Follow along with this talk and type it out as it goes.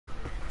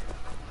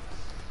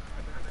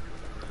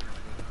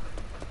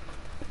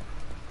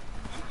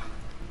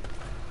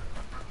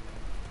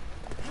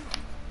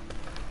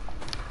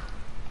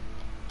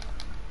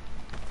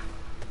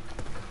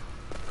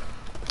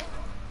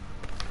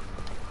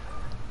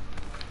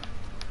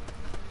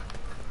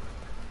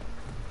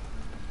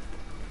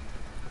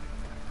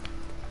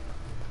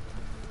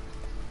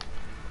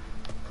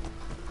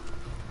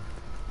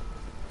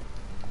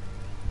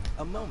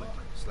A moment,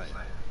 Slayer.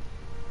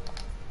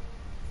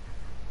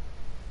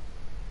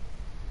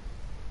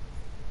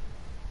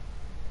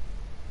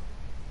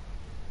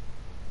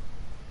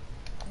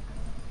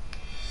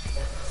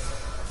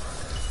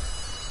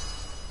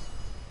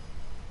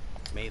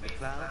 May the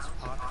clouds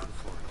part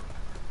before you.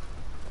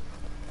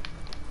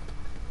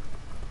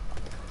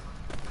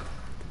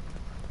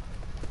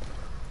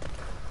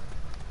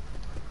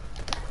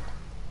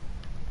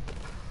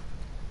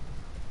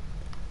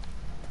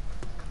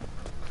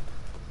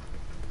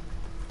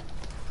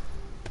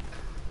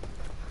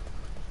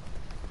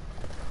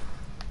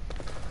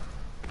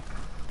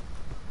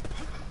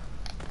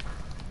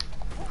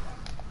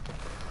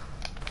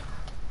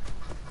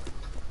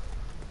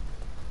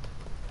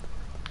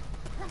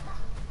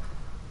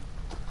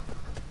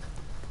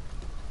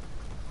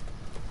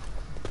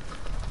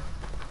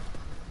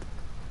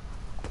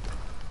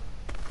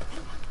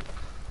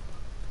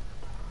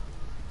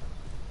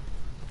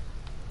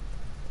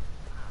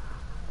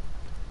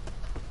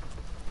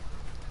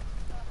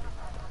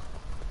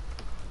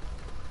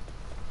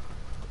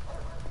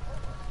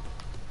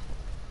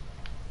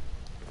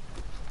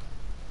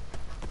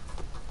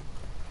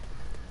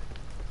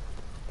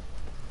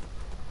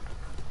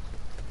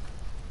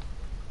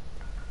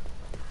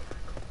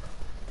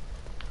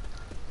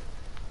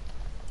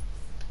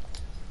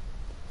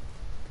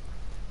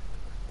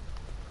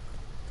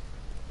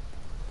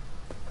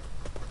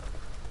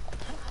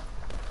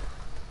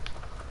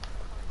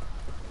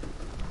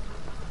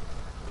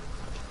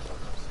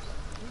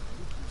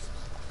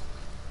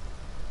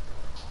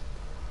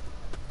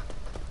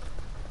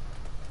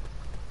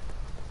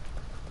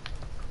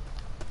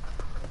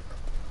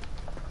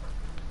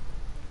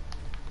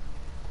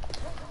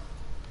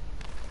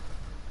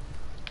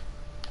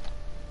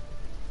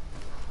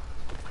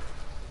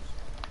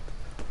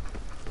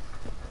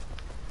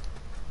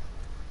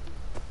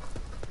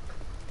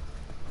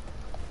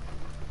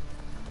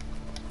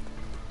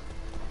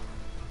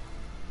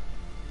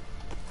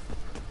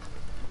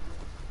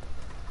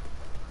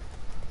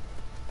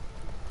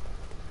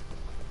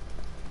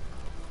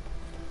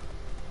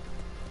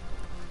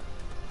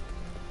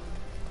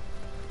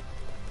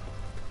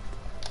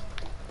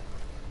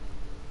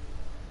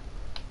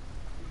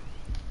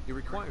 You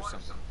require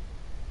something.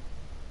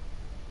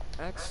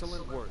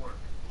 Excellent work.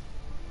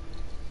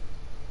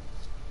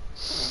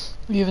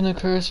 Even a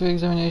cursory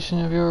examination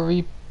of your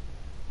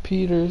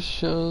repeaters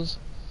shows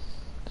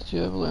that you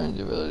have learned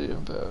the ability to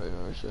empower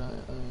your shot.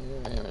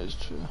 Your aim is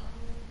true.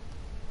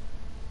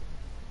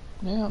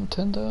 Yeah, I'm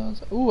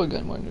 10,000. Ooh, I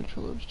got more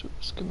neutral lobes to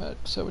schematic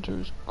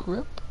saboteur's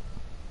grip.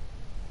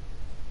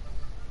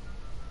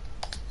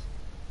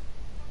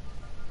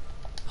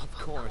 Of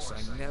course,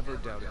 I never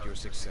doubted your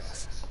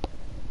success.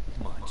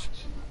 Much.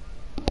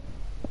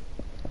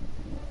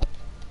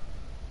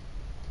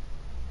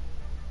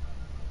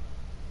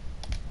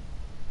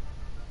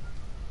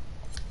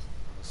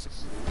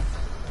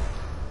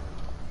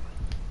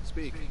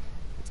 Speak.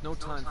 It's no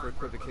time for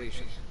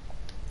equivocation.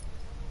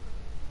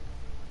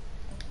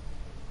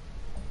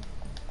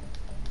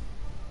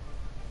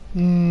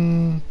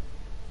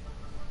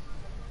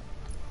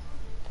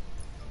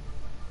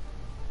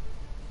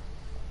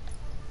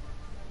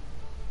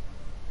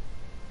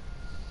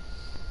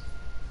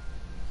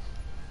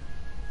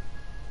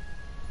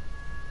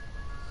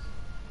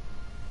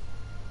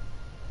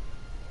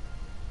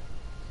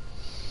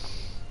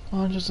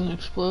 Launches an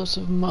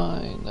explosive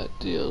mine that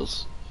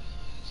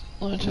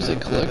launches a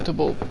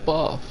collectible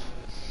buff.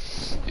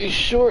 A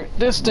short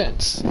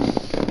distance,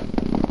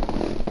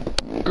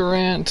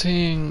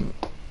 granting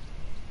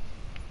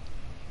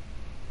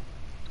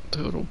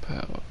total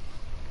power.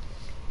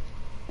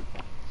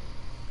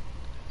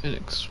 An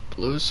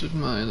explosive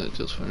mine that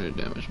deals 400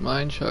 damage.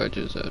 Mine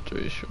charges after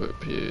a short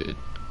period,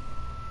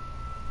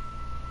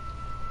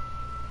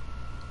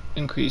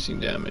 increasing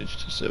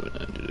damage to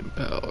 700 in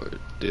power.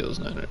 Deals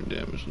 900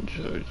 damage and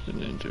charge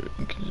and enter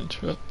and can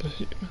interrupt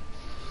behavior.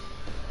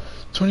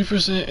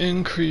 20%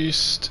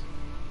 increased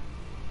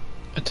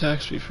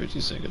attack speed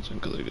 50 seconds when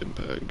collected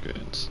power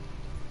grants.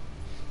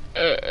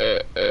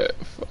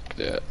 Fuck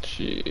that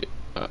shit.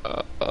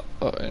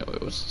 Anyway,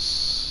 what's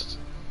this?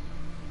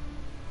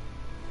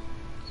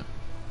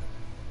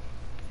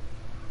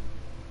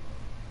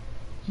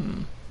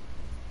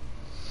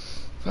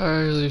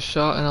 Fires a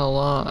shot in a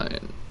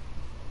line.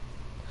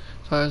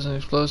 Fires an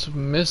explosive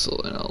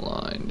missile in a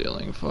line,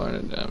 dealing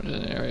 400 damage in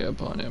an area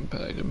upon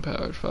impact.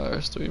 Empowered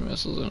fires 3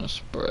 missiles in a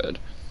spread.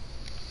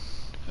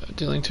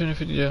 Dealing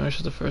 250 damage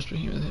to the first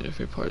behemoth hit. If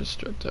a part is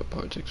struck, that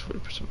part takes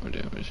 40% more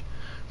damage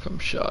from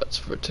shots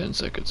for 10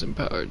 seconds.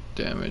 Empowered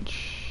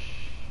damage.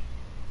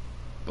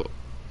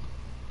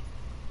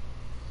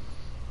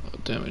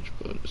 Damage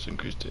bonus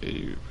increased to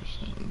 80%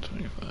 and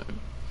 25.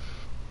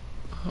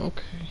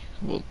 Okay,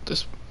 well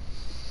this.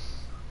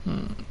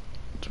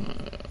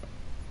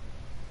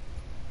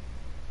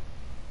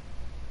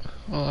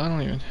 Well, I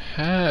don't even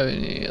have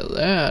any of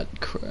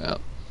that crap.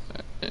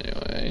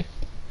 Anyway.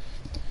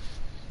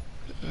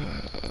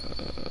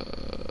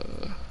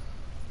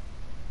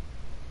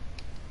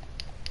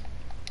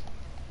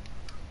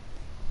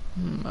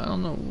 I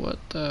don't know what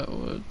that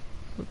would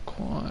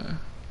require.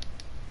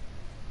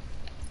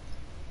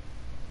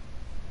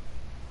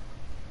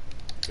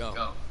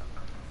 Go.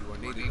 You are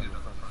needed on the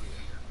frontier.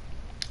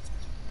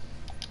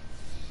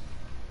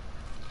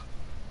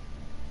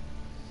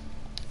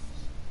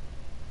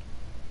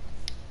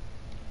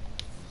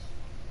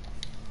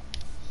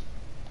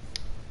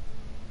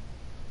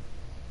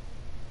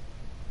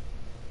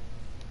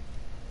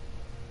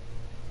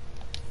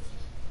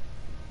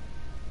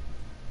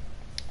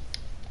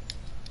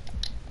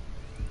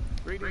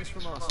 Greetings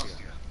from Austria.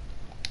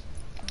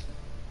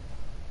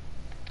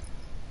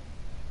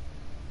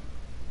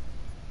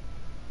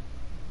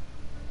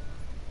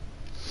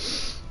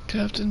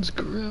 Captain's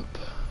grip.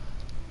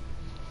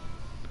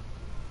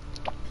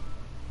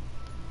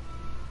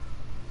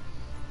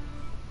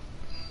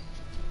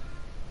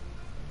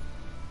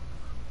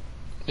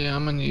 Yeah,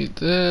 I'm gonna need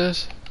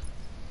this.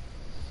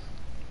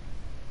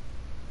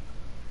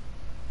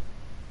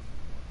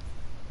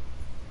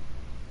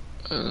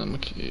 And I'm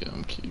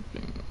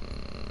keeping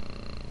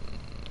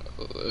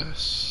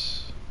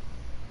this.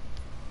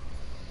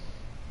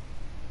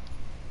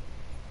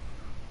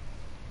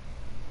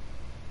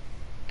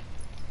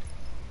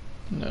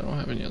 And I don't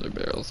have any other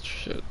barrel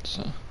shit,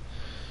 so.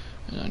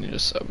 And I need a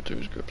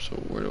saboteur's grip, so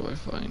where do I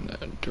find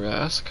that?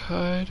 Drask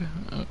hide?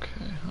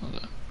 Okay, hold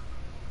on.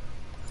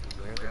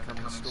 Beware the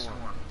coming storm.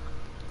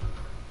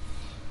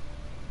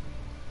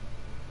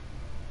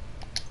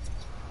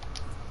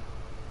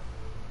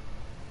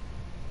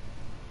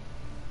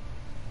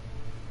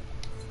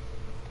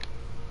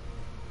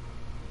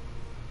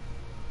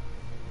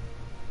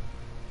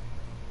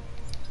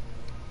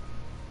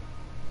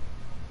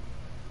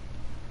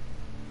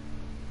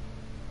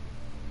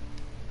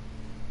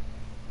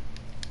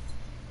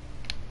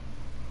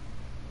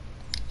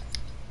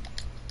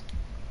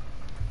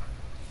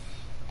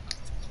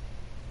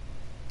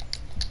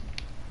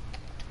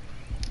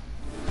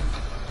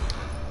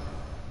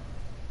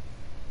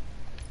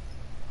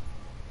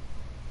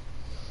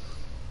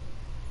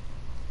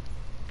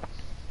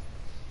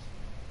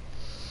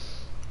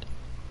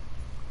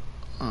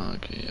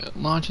 Okay, yeah,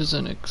 launches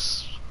an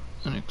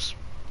explosive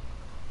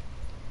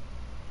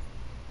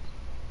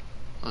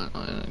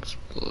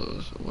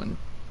when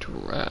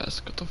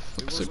Drask. What the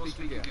fuck's a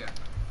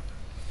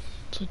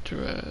It's a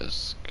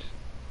Drask?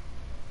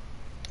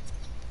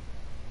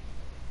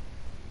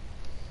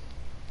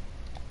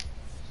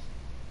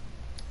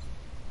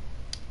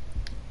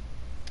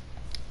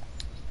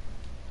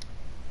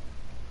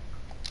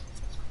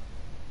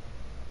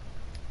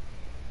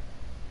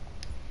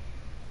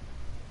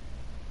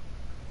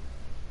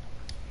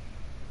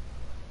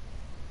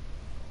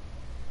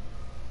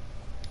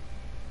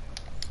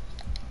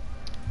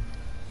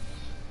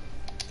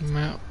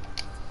 Map.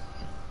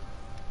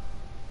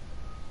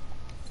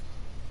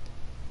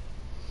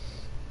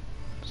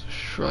 It's a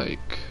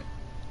Shrike.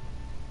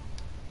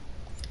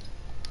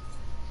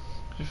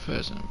 It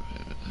has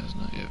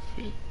not yet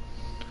fit.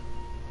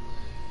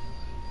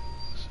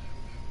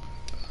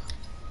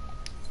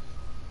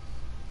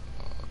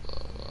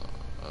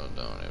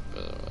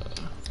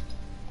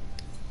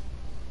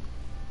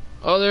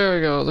 Oh, there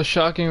we go. The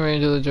shocking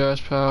range of the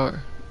Jar's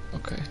power.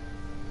 Okay.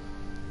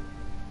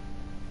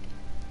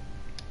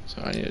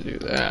 So I need to do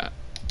that.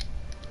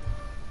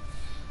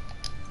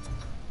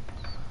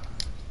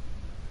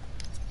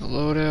 The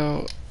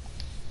loadout.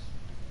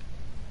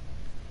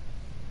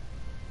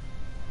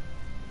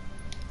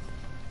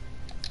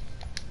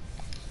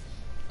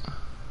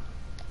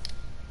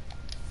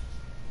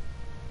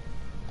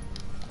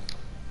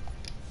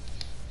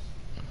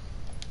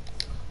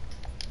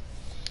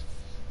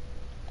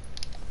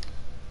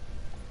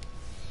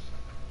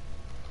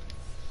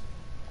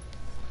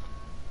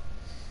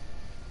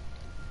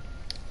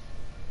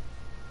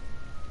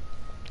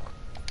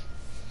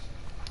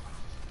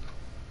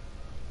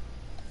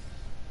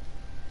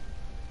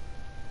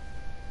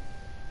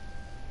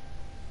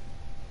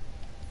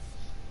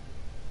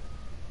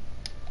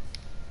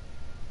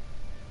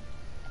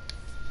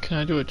 Can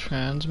I do a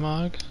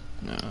transmog?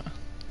 No.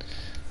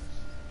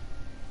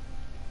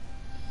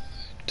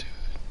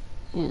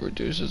 Ooh,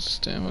 reduces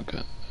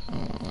stamina. Oh,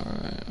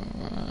 alright,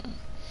 alright.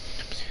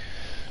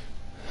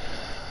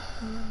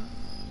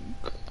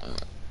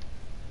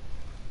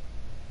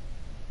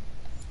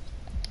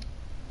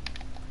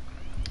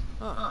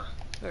 Ah,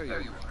 there you are.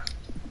 Name,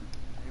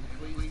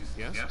 please?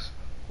 Yes?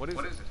 What is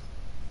it?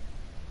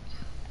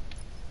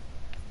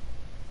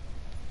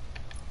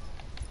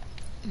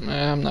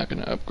 Nah, I'm not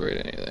gonna upgrade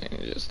anything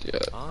just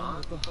yet.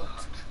 On the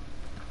hunt.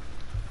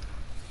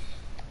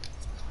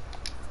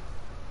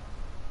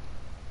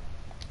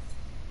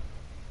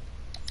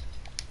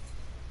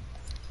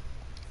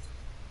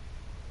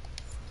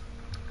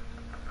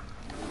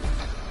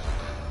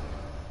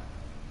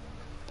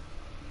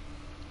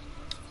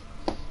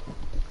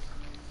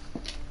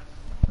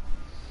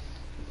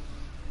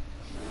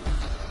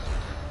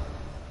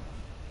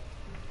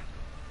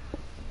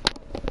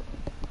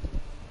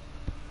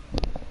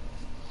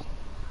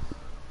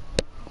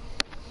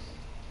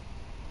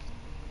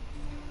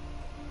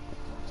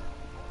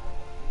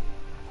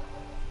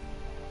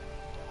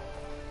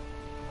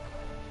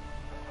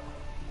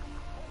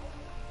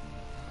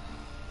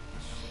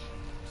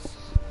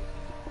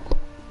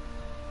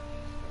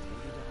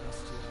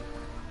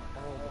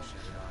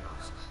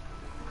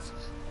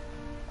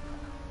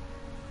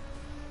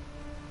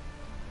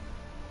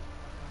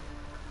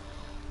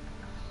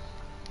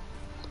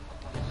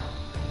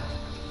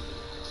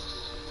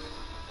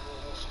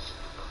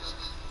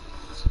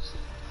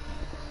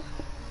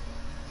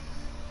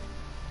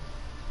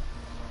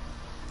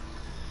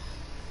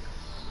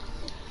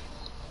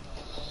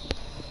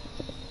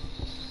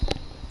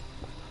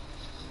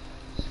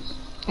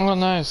 Oh,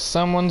 nice.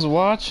 Someone's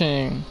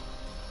watching.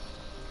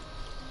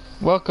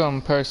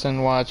 Welcome,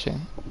 person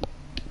watching.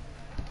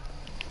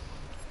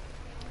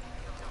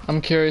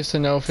 I'm curious to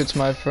know if it's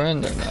my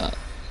friend or not.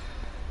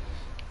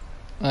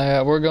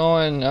 We're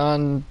going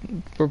on.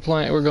 We're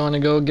going to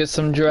go get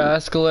some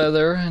Drask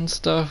leather and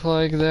stuff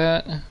like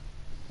that.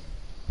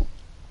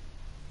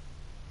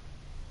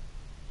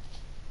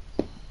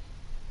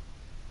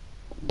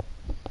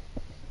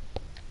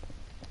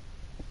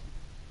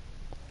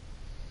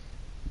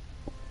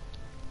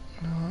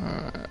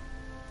 Alright.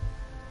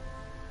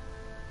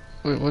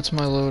 Wait, what's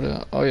my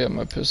loadout? Oh yeah,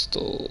 my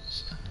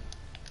pistols.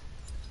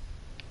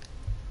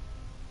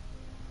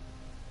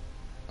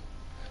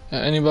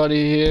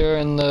 Anybody here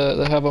in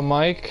that have a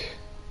mic?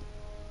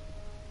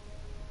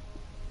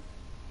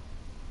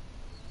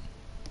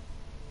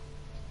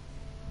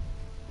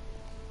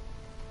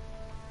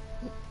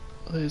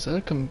 Wait, is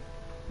that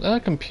a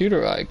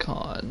computer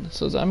icon?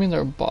 So does that mean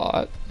they're a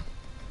bot?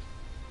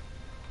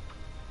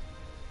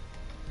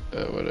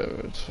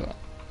 Whatever, it's fine.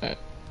 Alright.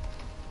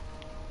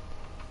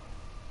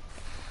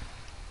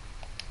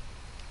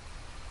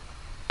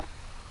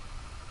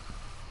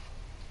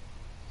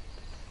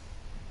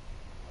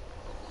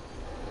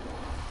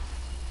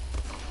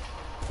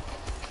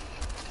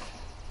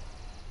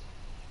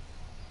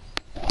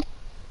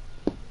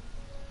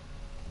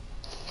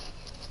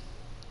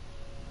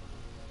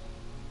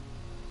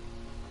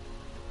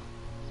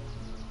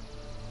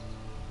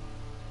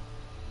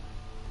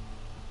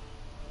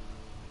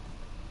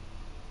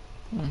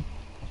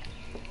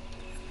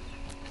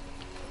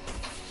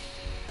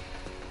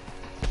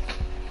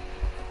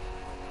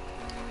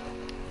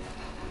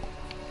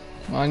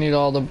 I need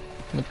all the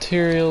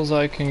materials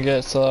I can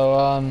get,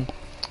 so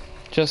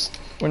just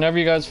whenever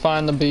you guys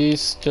find the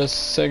beast,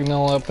 just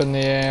signal up in the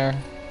air,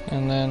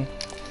 and then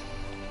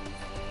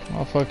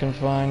I'll fucking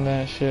find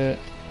that shit.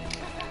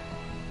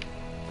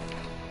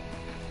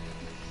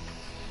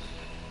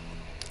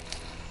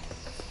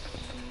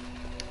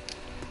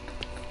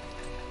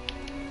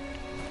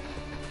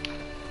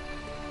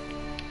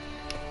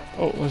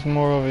 Oh, there's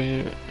more over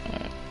here.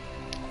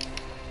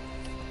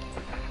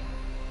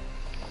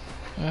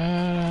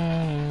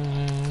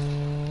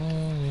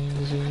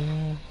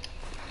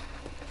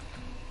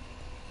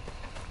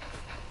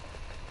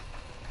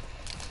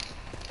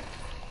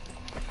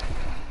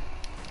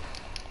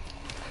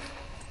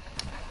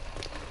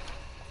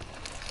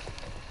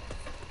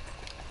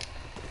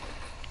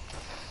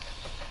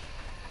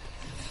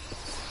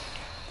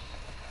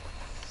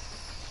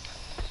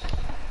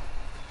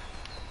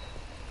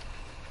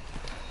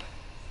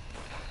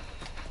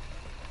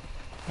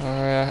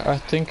 Alright, I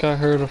think I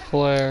heard a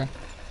flare.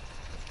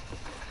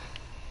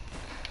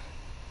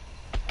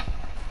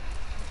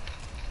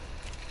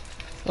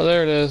 Oh,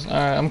 there it is.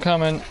 Alright, I'm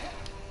coming.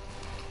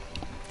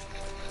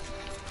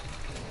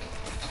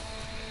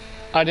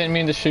 I didn't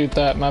mean to shoot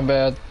that, my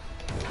bad.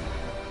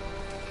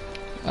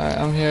 Alright,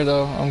 I'm here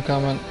though. I'm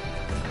coming.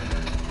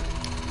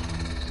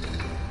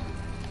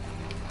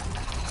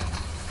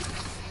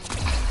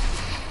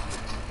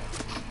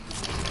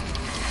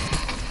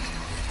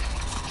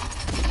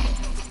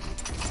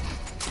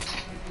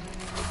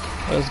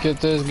 Let's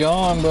get this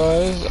going,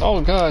 boys.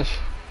 Oh gosh.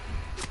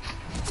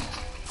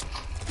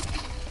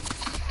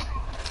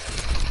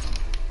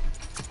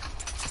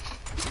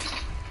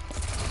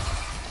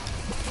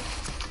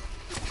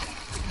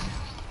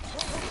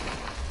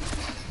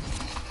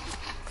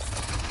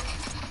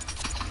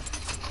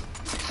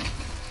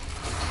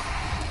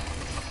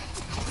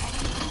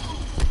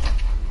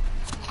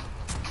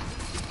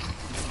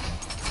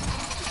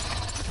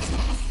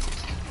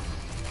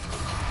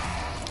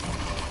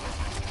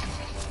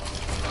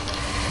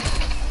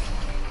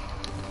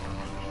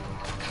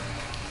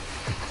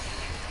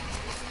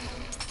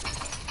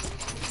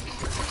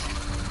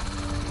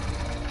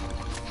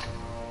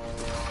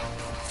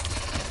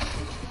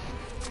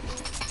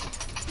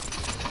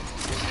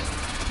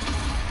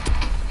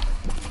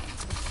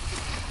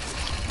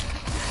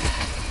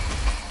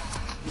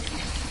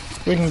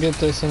 We can get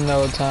this in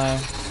no time.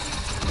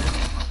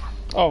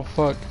 Oh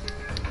fuck.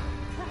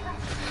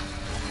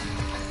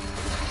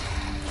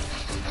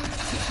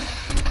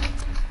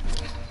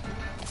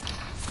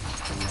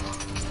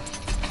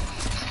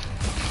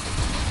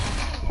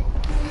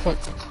 Fuck.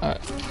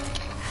 Alright.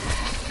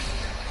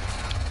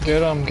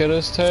 Get him, get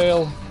his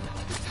tail.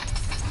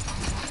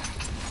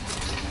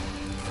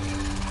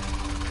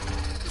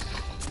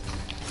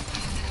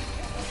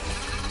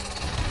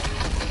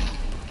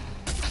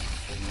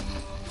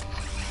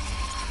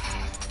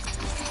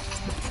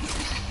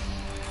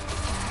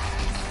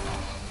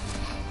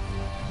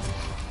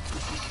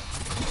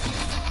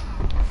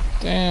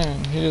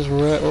 Damn, he just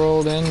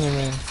rolled into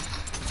me.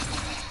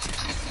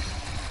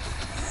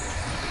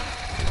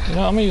 You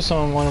know, I'm gonna use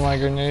one of my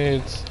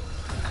grenades.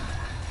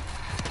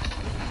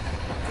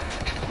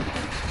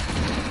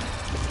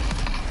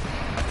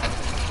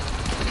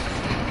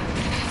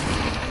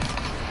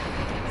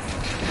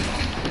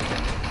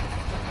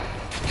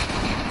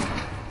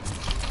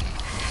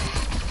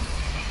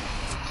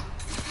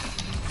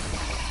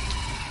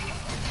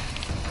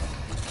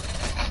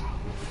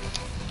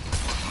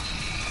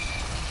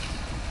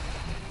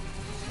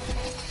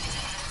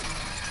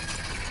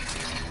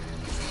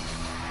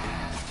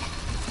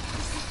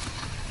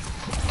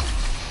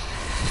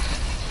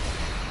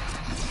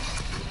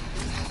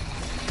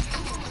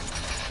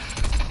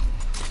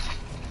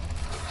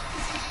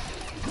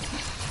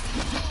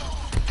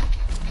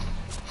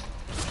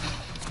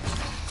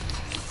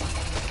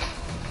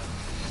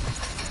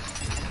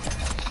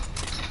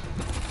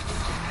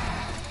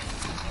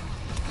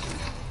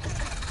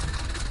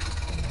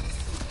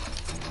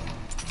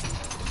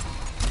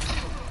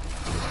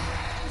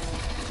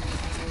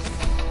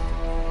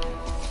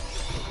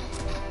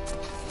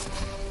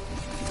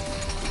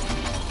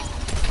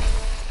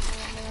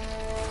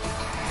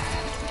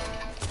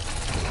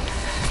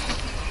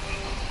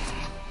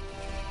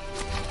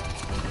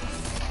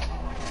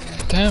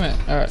 Damn it.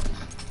 Alright.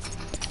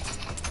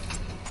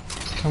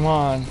 Come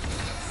on.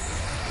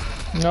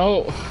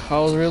 No. I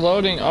was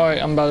reloading.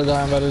 Alright, I'm about to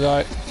die. I'm about to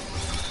die.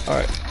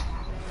 Alright.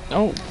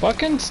 No,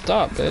 fucking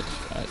stop, bitch.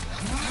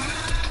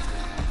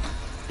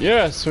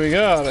 Yes, we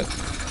got it.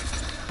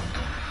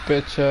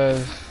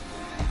 Bitch.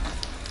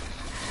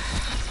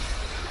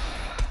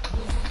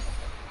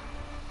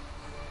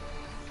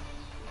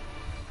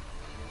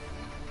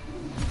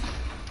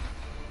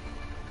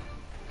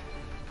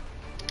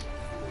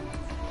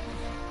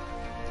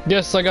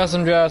 Yes, I got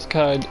some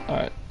Jaskide.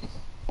 Alright.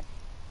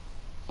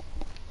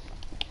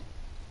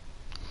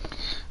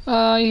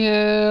 I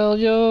held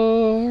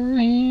your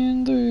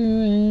hand through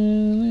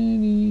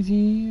an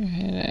easier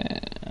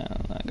head.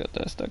 I got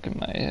that stuck in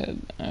my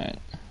head. Alright.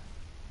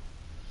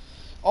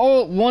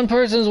 Oh, one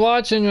person's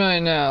watching right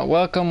now.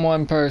 Welcome,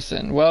 one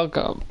person.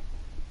 Welcome.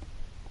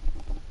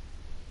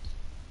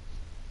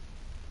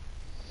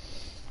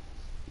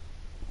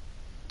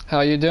 How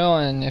you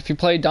doing? If you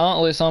play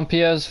Dauntless on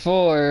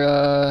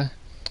PS4,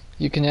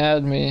 you can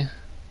add me.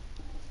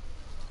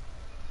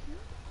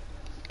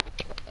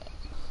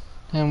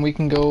 And we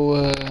can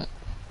go,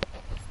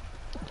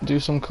 do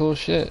some cool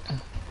shit.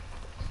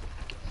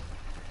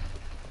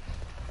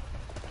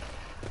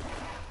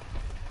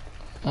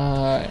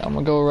 Alright, I'm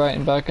gonna go right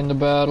and back into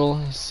battle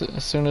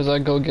as soon as I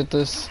go get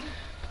this.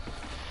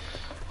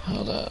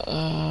 Hold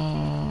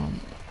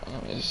on,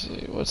 let me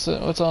see. What's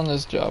on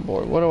this job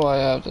board? What do I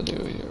have to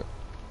do here?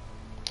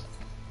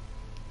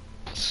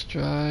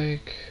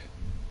 Strike.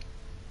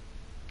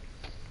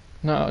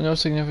 No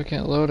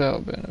significant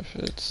loadout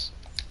benefits.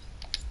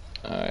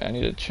 Alright, I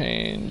need to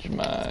change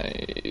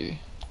my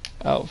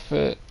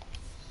outfit.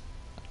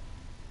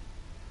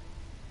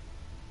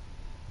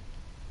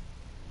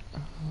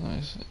 Let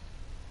me see.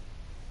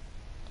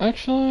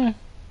 Actually,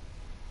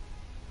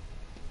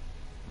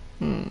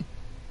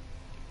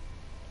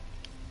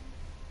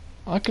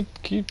 I could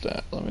keep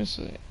that. Let me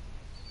see.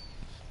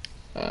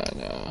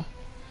 No.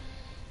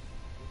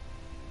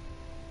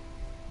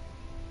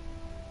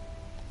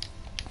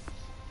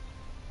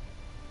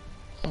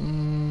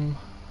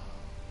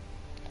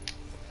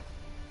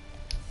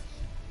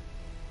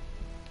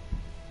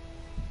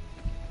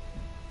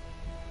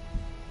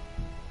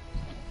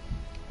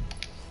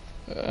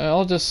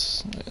 I'll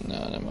just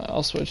no,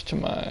 I'll switch to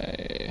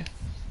my.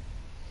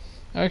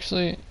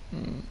 Actually,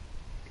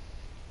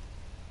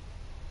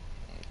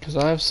 because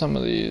I have some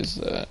of these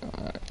that.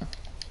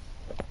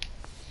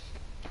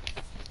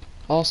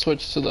 I'll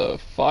switch to the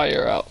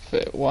fire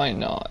outfit. Why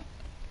not?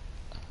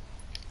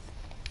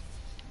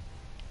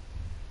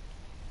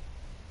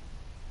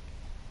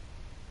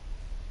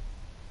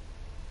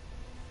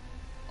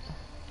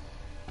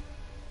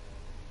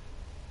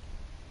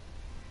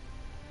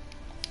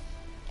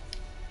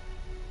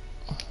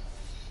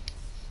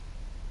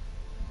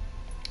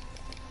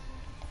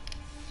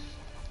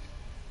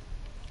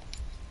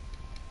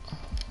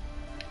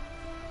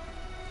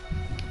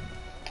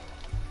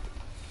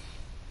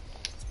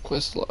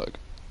 Quest log.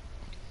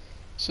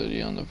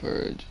 City on the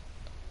verge.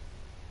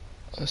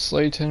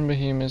 Slay 10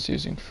 behemoths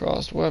using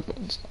frost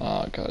weapons.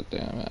 Ah, god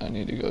damn it. I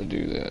need to go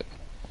do that.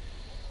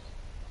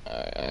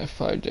 I have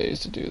 5 days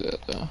to do that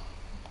though.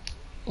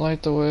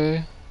 Light the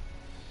way.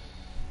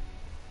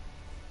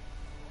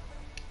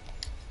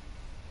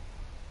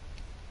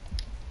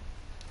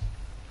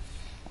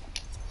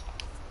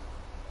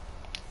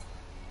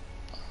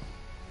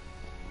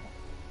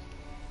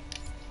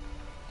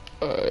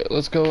 Alright,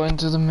 let's go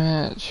into the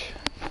match.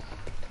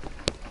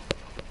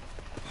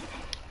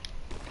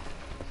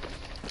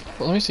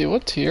 Well, let me see,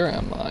 what tier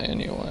am I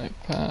anyway?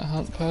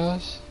 Hunt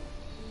pass?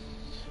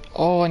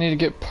 Oh, I need to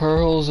get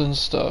pearls and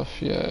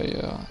stuff.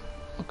 Yeah.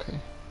 Okay.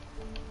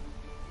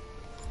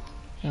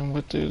 And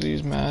what do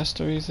these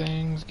mastery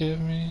things give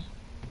me?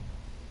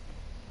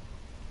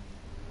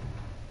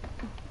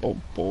 Oh,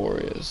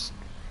 Boreas.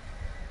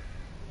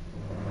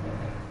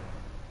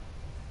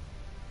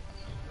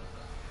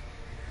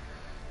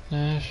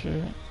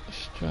 Nasher,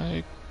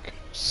 strike,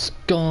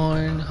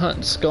 Skarn,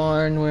 hunt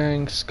Skarn,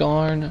 wearing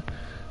Skarn.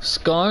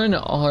 Skarn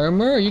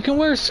armor? You can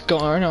wear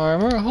Skarn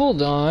armor,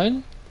 hold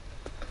on.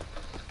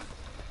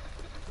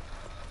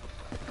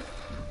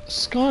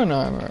 Skarn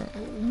armor,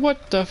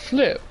 what the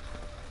flip?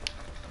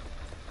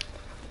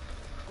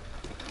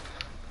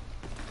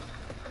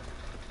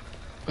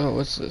 Oh,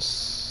 what's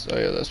this? Oh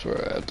yeah, that's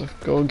where I have to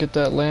go get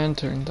that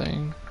lantern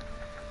thing.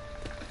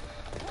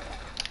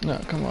 No,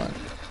 come on.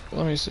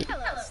 Let me see.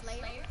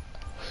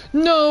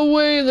 No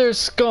way there's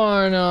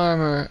Skarn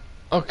armor!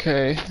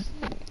 Okay.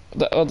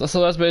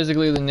 So that's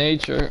basically the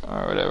nature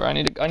or whatever. I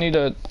need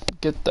to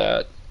get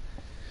that.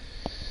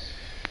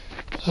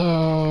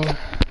 So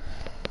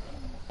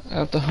I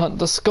have to hunt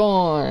the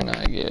Skarn,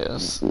 I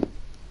guess.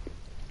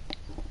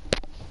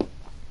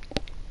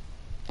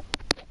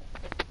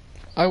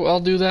 I'll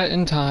do that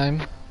in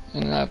time,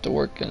 and I have to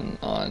work on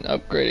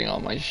upgrading all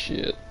my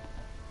shit.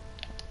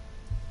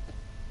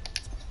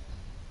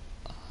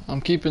 I'm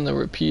keeping the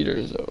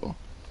repeaters though.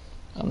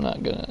 I'm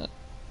not gonna.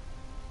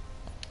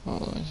 Oh,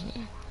 let me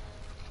see.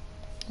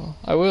 Well,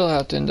 I will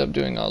have to end up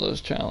doing all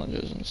those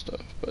challenges and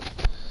stuff, but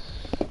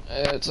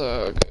it's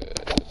okay.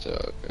 It's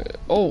okay.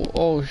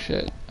 Oh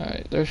shit.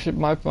 Alright, there should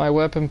my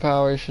weapon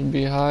power should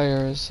be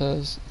higher, it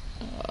says.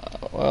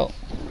 Well,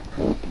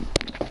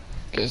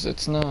 guess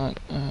it's not.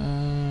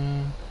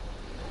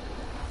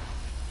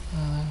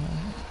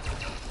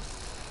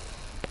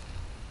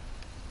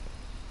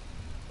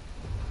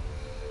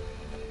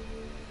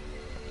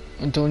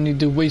 I don't need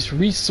to waste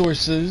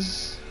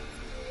resources.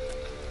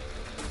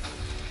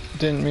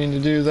 Didn't mean to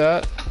do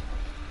that.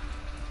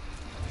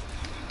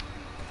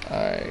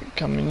 Alright,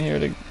 come in here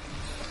to...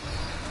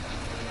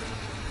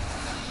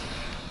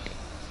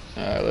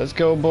 Alright, let's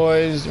go,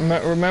 boys.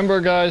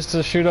 Remember, guys,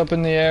 to shoot up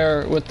in the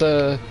air with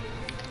the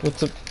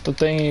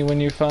thingy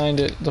when you find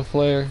it, the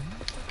flare.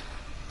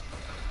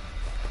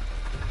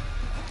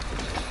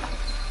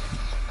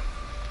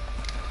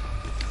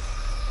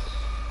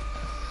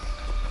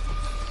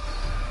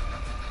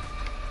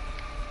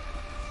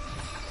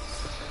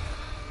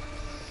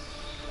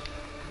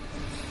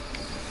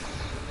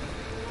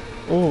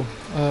 Oh,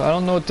 I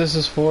don't know what this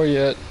is for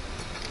yet,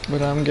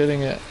 but I'm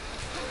getting it.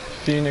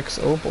 Phoenix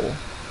Opal.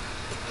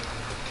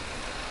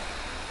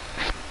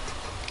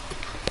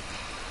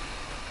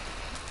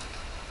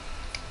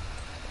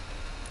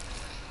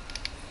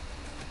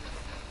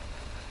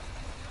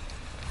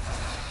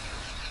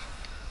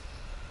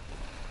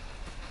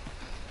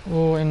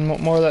 Oh, and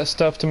more of that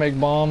stuff to make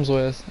bombs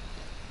with.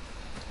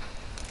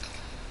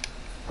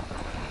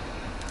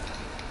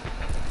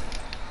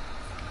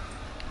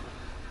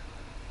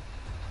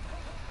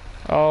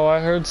 Oh, I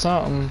heard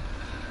something.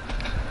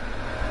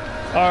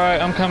 Alright,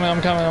 I'm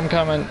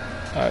coming.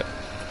 Alright.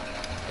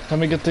 Let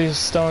me get these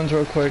stones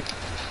real quick.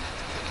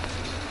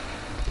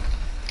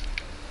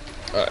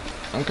 Alright,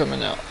 I'm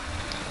coming out.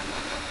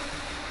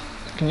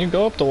 Can you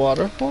go up the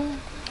waterfall?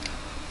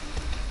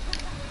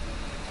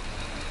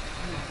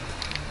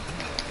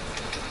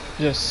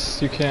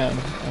 Yes, you can.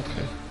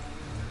 Okay.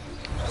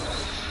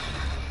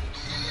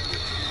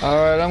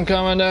 Alright, I'm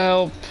coming to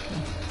help.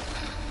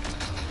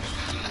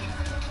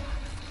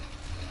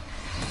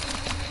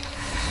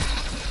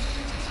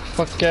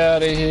 Fuck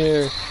out of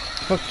here.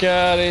 Fuck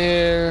out of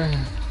here.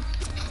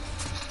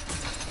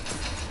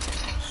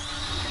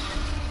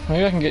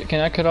 Maybe I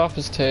can I cut off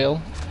his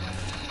tail?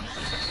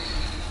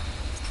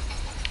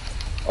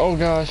 Oh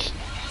gosh.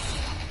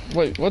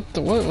 Wait, what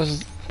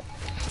was...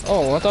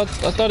 Oh, I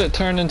thought it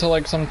turned into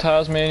like some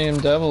Tasmanian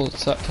devil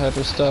type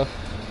of stuff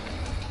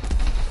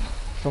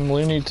from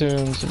Looney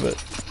Tunes,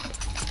 but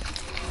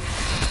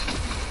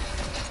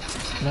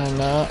no,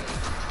 not.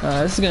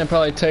 This is gonna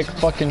probably take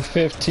fucking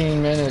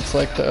 15 minutes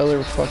like the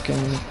other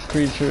fucking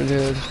creature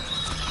did.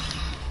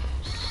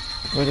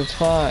 But it's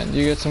fine,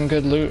 you get some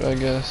good loot, I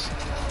guess.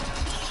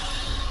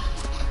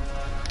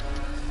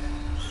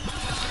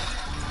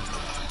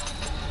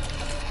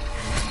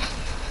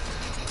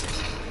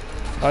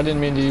 I didn't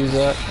mean to use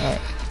that.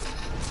 Alright.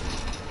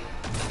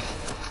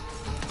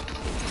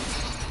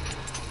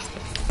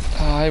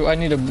 I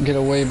need to get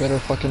a way better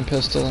fucking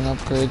pistol and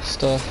upgrade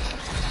stuff.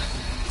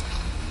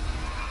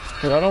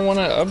 But I don't want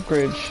to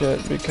upgrade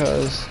shit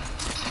because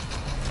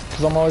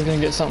I'm always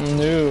gonna get something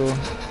new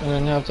and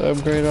then have to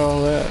upgrade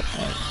all that.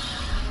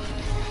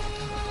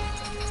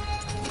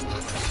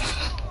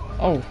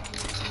 Oh.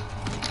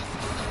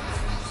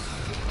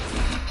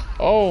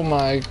 Oh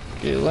my,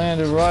 it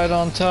landed right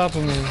on top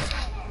of me.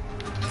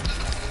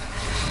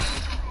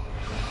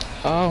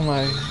 Oh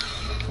my,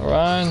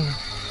 Ryan.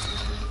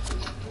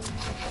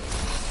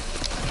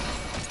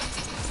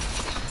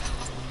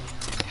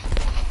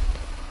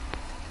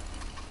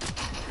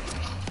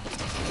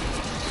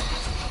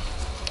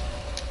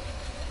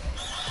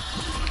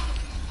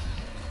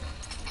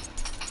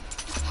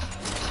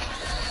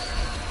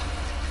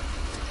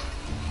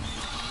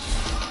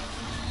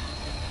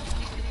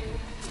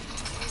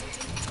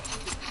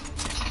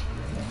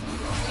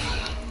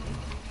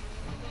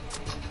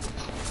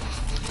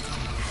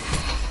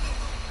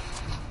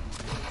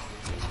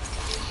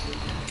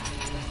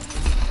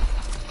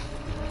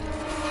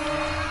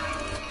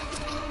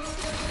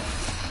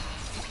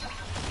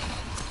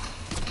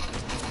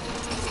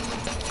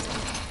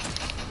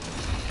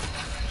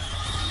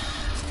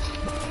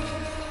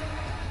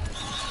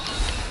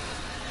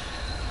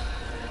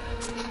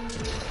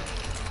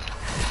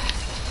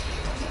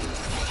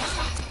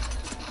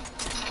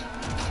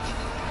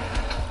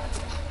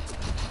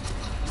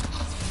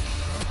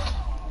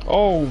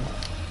 Oh.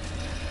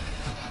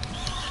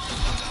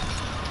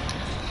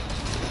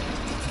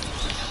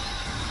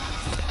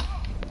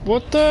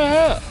 What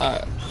the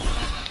hell?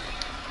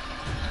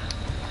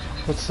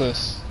 What's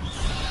this?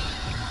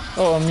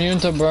 Oh, immune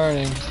to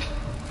burning.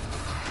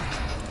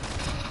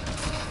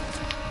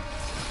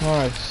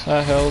 Nice,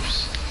 that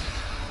helps.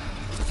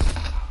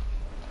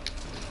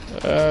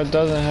 It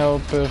doesn't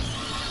help if...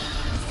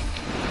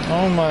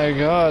 Oh my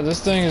god,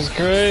 this thing is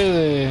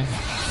crazy.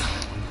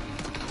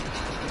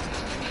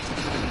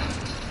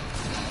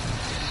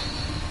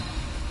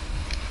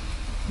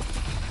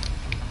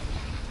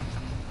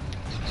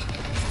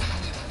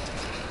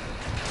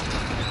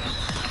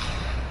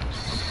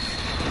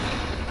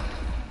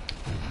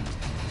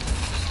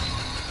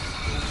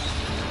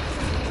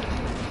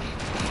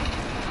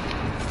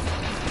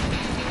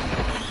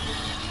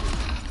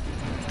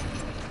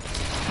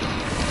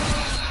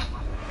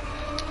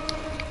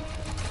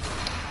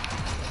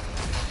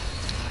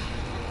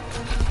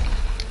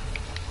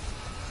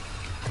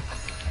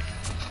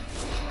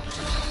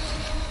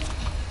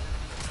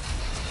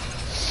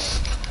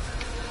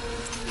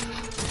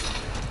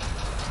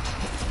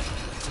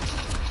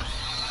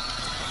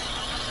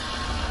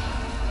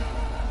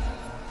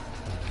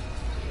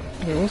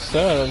 Wait, what's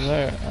that up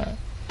there? Alright.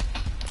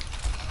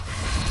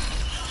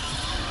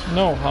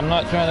 No, I'm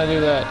not trying to do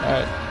that.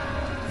 Alright.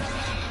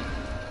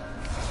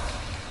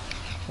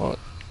 What?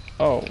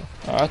 Oh,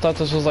 I thought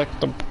this was like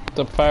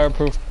the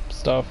fireproof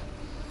stuff.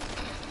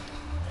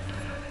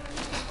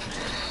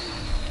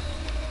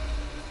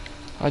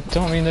 I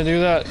don't mean to do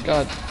that.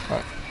 God.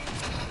 Alright.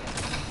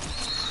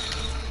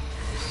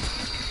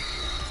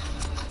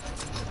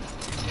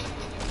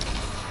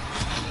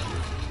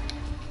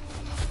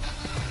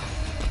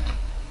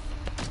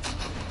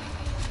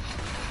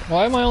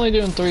 Why am I only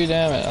doing 3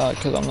 damage? Oh,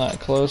 because I'm not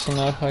close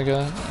enough, I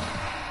guess.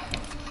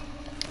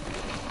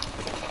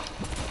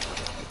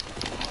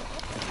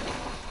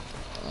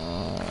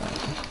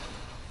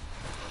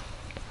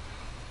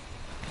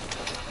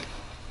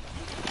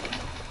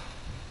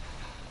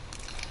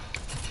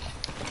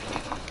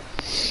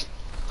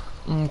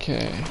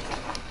 Okay.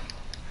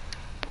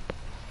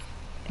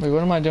 Wait,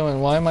 what am I doing?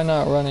 Why am I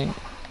not running?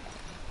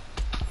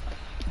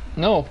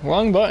 No,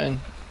 wrong button.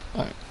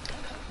 Alright.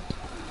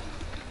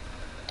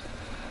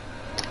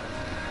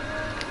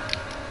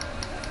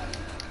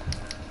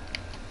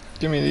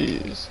 Give me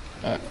these.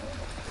 Alright.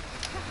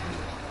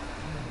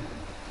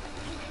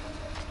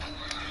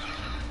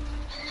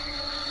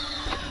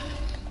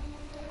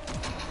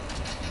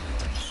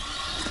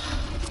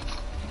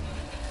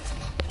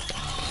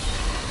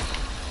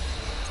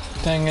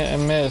 Dang it, I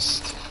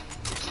missed.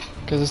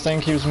 Because this thing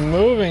keeps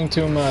moving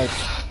too much.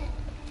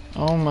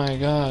 Oh my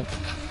god.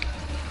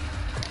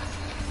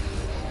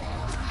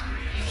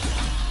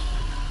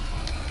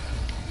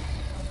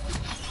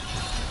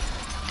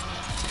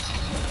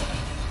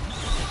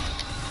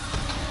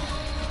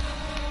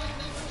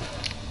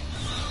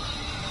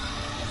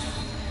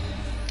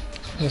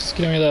 Just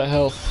give me that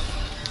health.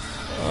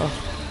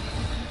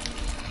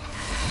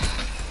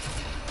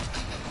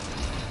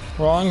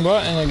 Wrong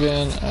button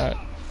again. Alright.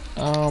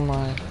 Oh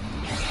my.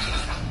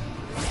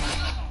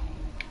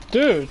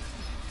 Dude!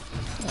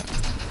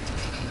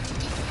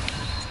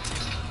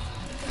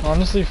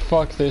 Honestly,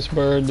 fuck this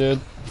bird, dude.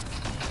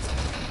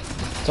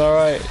 It's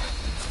alright.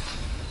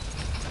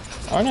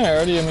 Aren't I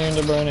already immune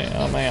to burning?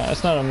 Oh my god,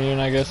 it's not immune,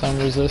 I guess I'm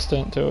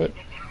resistant to it.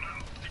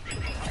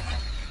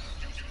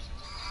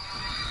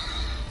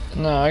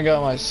 No, I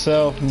got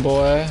myself,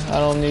 boy. I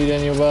don't need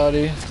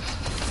anybody.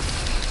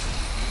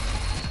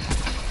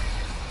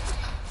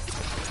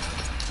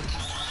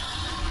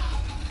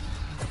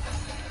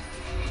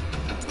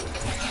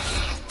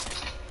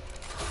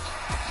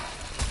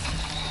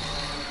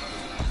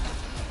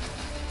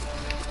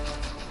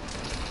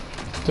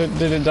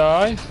 Did it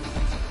die?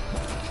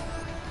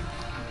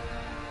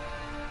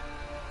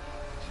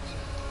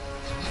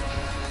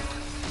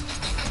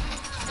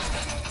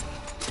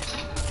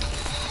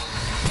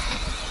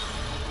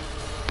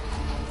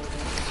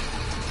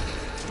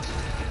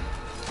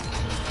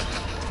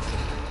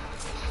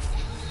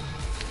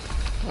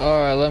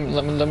 Alright,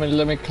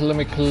 let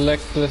me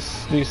collect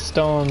these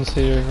stones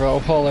here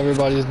while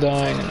everybody's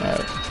dying.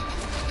 Alright.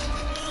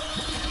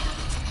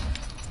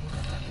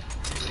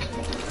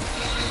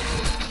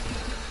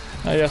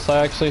 Oh yes,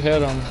 I actually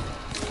hit him.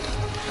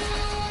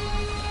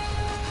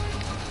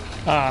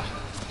 Ah.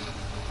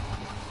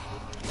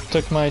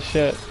 Took my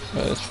shit,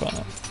 but it's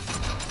fine.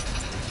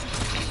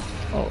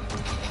 Oh.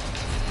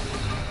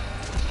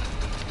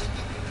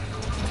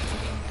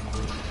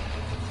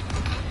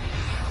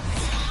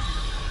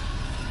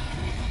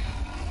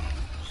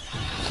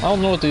 I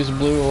don't know what these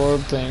blue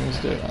orb things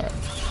do. Alright.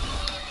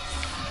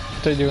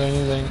 If they do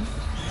anything.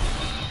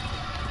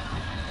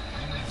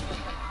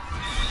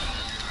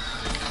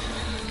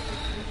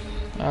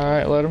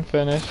 Alright, let him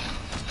finish.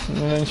 And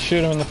then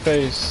shoot him in the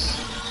face.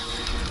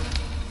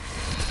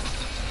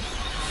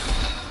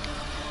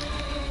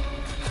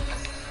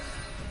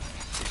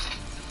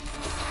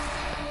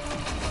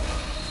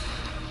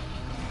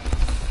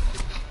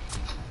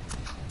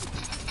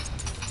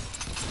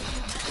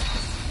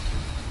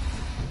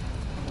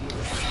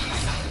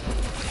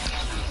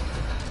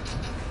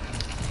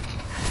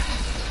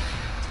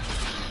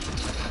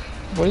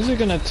 What is it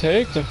gonna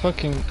take to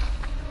fucking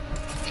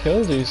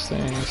kill these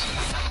things?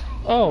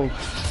 Oh.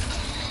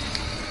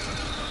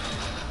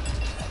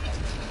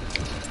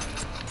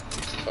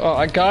 Oh,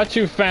 I got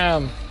you,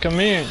 fam. Come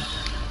in.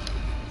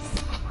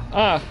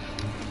 Ah.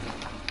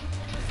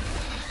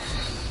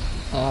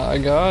 I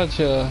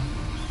gotcha.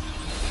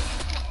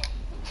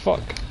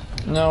 Fuck.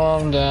 No,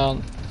 I'm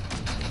down.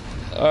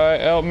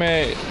 Alright, help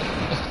me.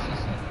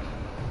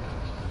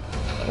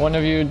 One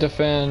of you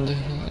defend.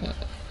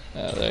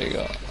 Yeah, there you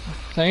go.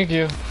 Thank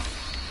you.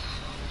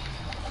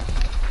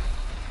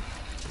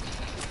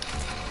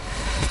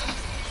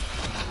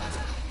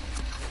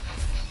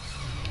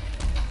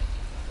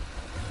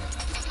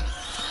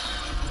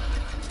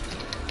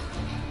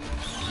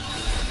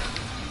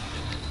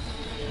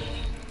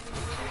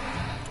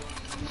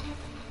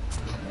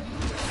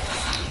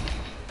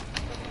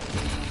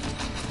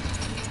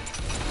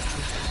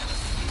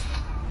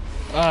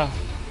 Ah.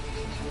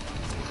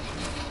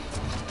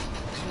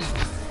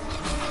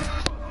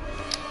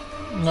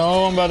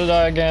 No, I'm about to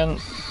die again.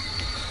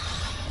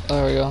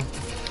 There we go.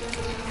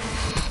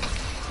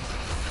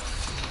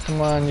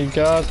 Come on, you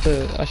got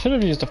the... I should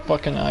have used a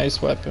fucking ice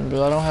weapon,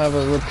 but I don't have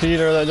a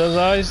repeater that does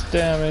ice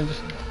damage.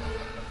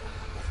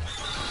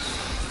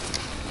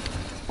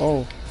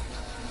 Oh.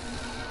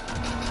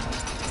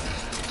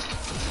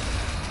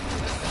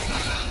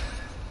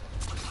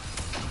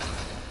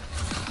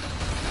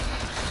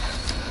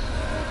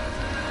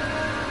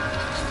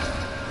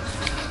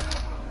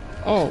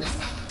 Oh.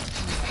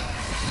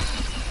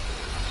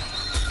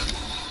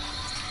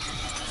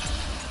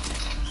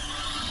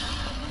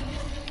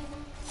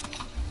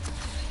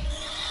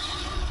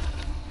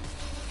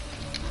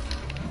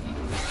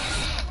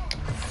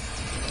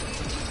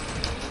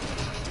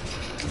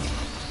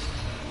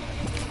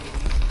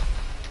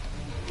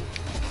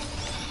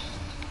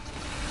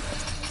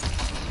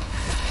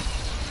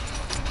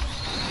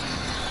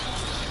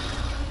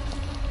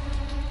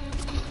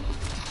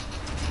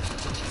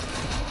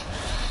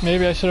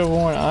 Maybe I should have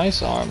worn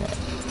ice armor.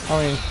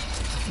 I mean,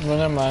 well,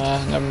 never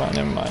mind,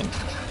 never mind.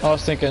 I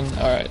was thinking,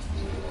 alright.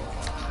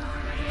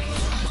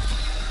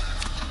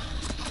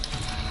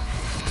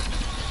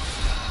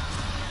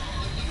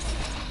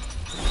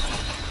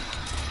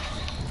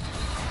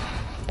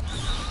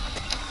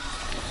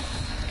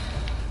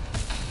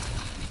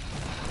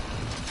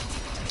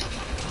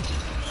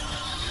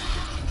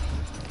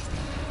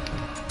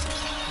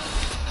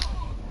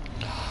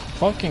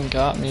 Fucking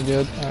got me,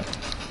 dude. All right.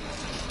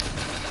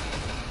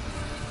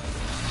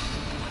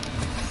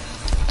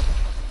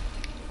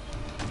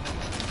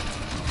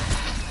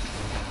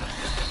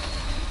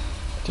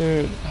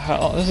 Dude,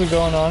 how this is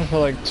going on for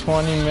like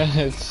 20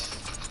 minutes.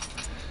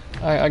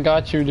 I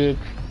got you, dude.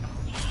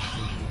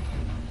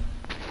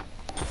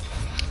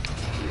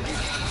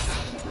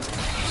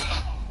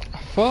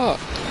 Fuck.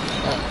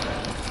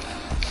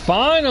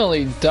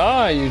 Finally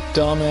die, you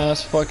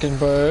dumbass fucking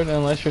bird,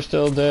 unless you're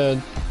still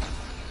dead.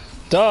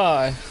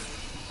 Die.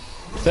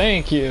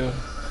 Thank you.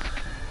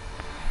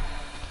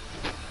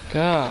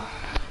 God.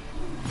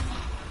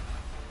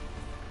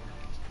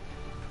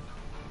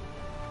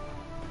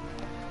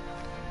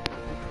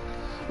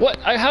 What?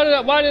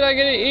 Why did I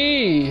get an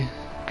E?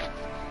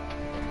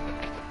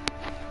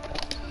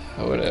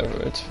 Oh,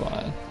 whatever, it's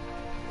fine.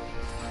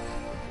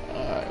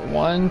 Alright,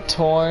 one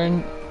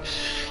torn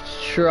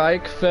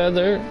shrike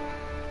feather.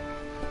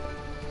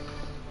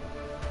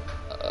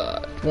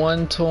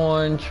 One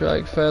torn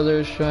shrike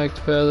feather,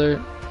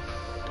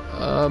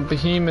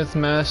 behemoth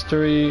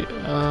mastery,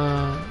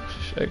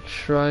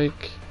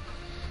 shrike.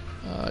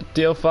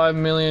 Deal 5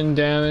 million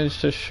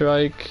damage to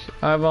Shrike.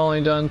 I've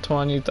only done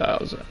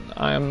 20,000.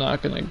 I am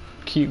not gonna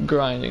keep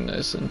grinding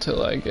this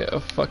until I get a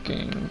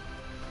fucking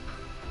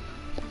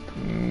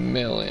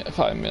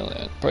 5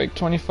 million. Break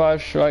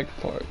 25 Shrike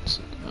parts.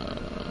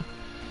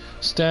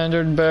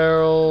 Standard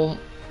barrel,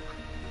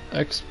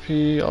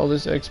 XP, all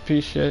this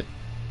XP shit.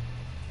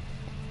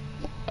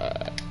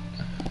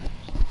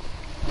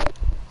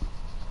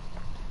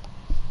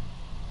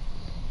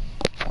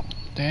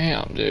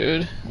 Damn,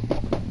 dude.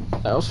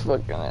 That was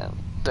fucking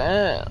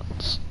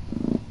intense.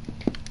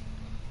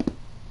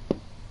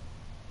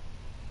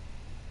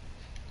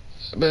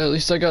 But at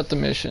least I got the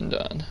mission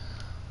done.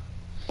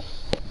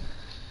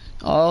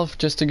 All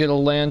just to get a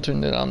lantern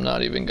that I'm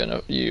not even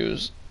gonna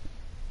use.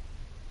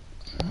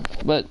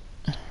 But,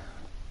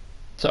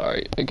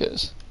 sorry, I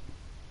guess.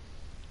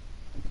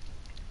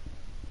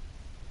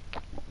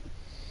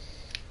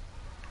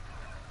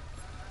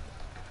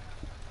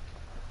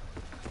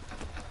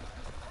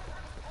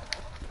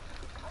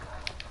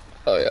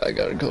 Oh yeah, I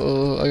gotta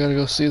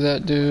go see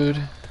that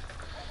dude.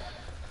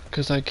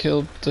 Cause I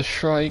killed the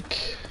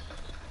Shrike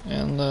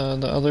and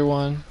the other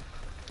one.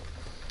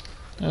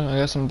 Oh, I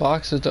got some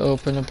boxes to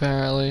open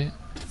apparently.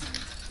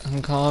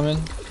 Uncommon.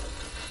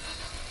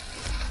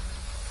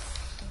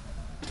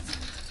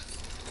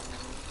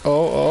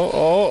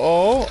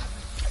 Oh.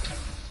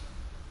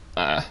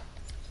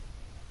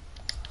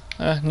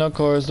 No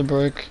cores to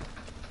break.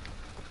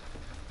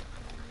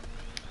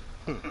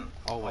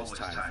 Always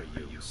time for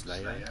you,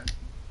 Slayer.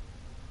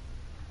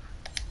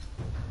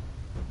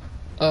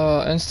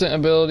 Instant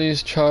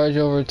abilities charge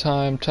over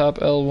time. Tap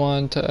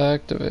L1 to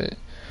activate.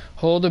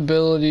 Hold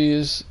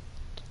abilities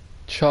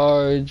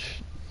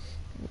charge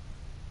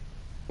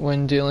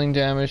when dealing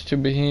damage to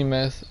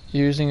Behemoth,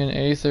 using an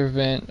Aether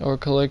Vent or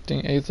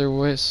collecting Aether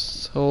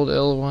Wisps. Hold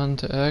L1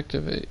 to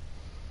activate.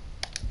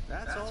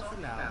 That's all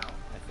for now,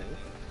 I think.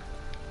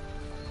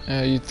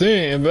 Yeah, you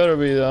think it better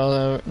be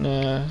though.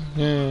 Nah.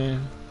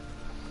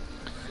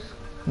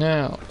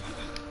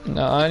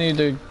 Now I need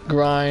to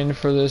grind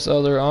for this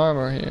other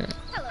armor here.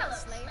 Hello,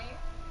 Slayer.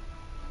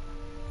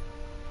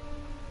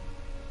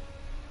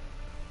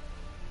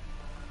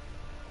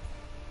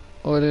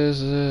 What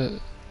is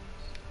it?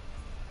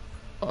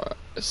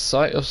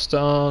 Sight of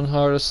stone,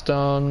 heart of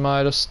stone,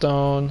 might of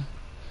stone,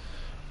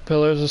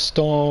 pillars of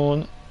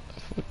stone.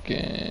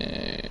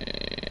 Fucking.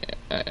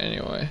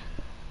 Anyway.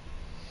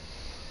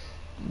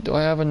 Do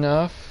I have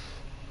enough?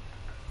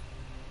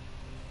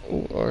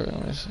 Ooh, or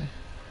let me see.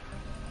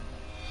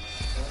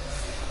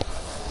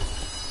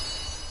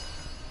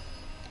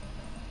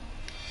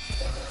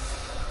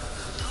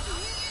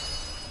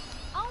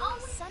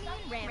 Always sunny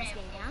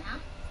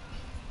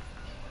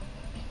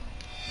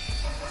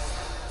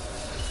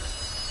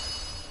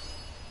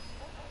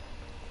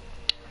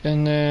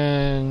And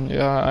then,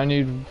 yeah, I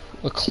need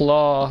a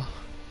claw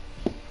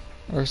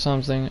or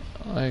something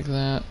like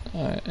that.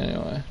 Alright,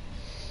 anyway.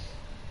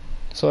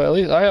 So at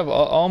least I have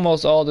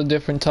almost all the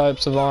different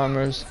types of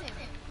armors.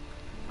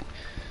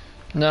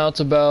 Now it's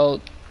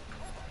about...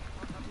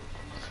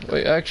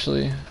 Wait,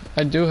 actually,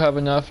 I do have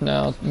enough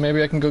now.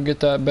 Maybe I can go get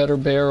that better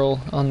barrel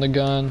on the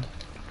gun.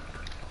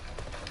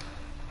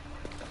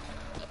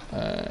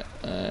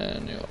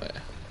 Anyway.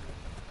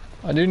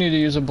 I do need to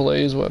use a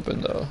blaze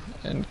weapon though,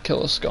 and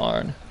kill a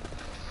Skarn.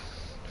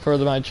 For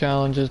my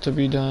challenges to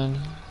be done.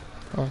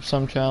 Or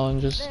some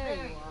challenges. There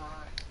you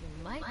are.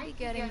 You might be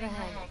getting the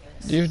hang of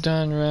this. You've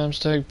done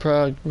Ramstag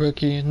proud,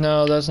 rookie.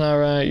 No, that's not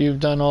right. You've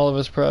done all of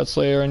us proud,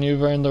 Slayer, and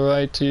you've earned the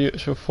right to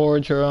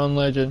forge your own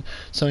legend.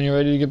 So when you're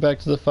ready to get back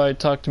to the fight,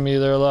 talk to me.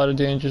 There are a lot of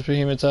dangerous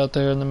behemoths out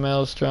there in the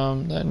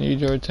Maelstrom that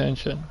need your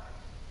attention.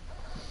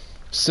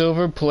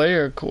 Silver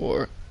player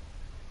core.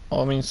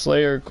 Oh, I mean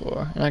Slayer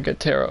core. And I get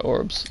Terra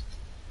orbs.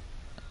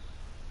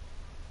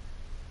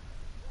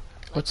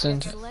 What's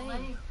in...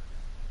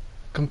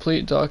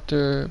 Complete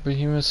Dr.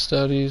 Behemoth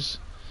studies.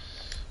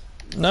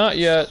 Not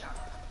yet.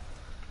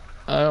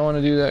 I don't want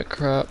to do that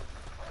crap.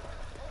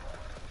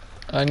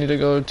 I need to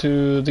go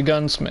to the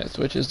gunsmith,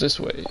 which is this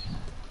way.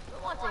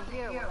 I want to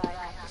hear what I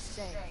have to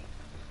say.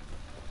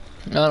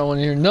 I don't want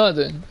to hear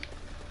nothing.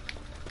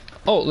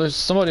 Oh, there's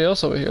somebody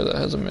else over here that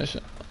has a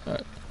mission.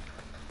 Alright.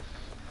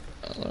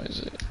 Let me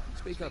see.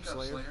 Speak up,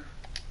 Slayer.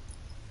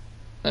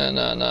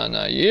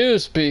 No. You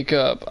speak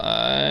up.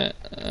 Alright.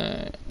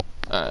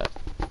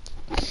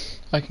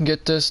 I can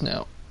get this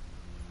now.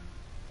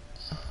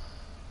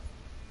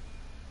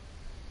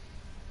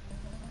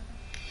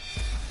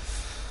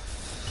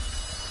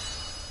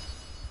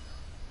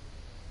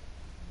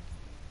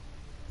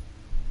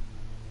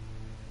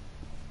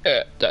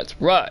 Yeah,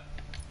 that's right.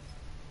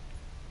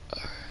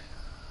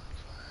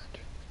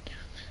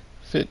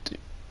 50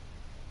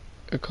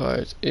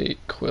 requires 8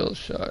 quill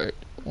shard,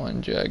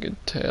 1 jagged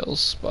tail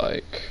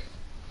spike.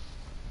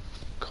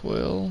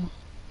 Quill.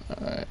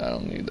 Alright, I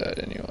don't need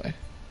that anyway.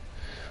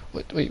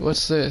 Wait,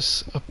 what's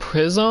this? A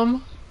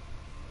prism?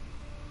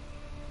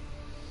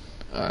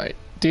 Alright,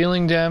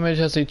 dealing damage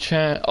has a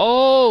chance.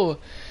 Oh!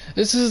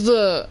 This is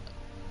the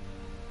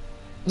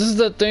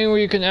thing where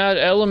you can add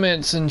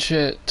elements and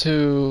shit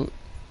to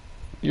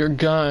your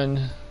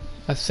gun,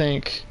 I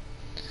think.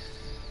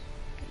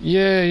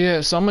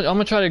 Yeah, so I'm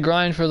gonna try to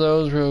grind for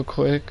those real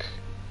quick.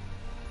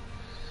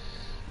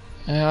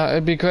 Yeah,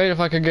 it'd be great if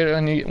I could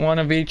get one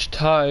of each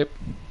type.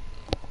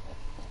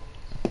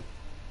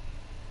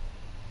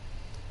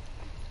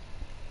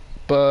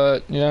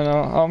 But, yeah, no,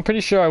 I'm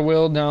pretty sure I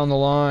will down the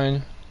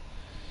line.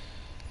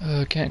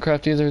 Can't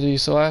craft either of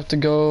these, so I have to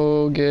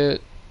go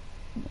get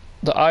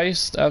the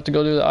ice. I have to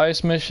go do the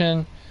ice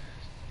mission.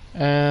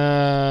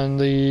 And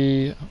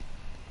the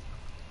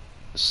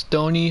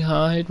stony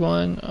hide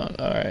one.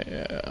 Alright,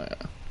 yeah.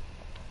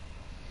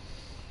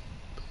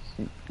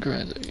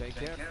 Granted.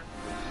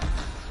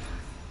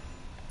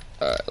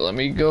 Alright, let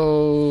me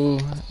go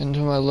into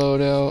my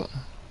loadout.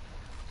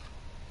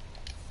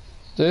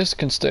 This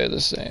can stay the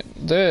same.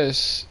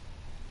 This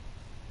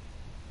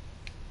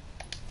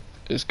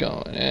is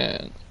going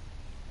in.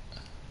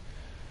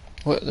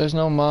 What? There's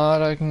no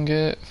mod I can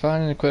get?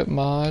 Find and equip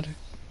mod.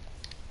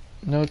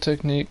 No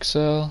technique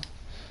cell.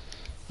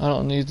 I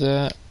don't need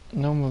that.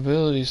 No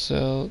mobility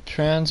cell.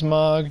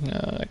 Transmog.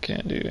 No, I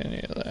can't do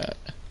any of that.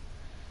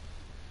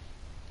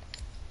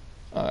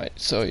 Alright,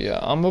 so yeah,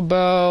 I'm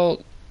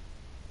about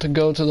to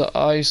go to the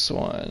ice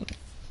one.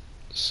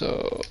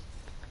 So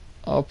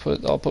I'll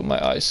put my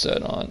ice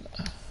set on.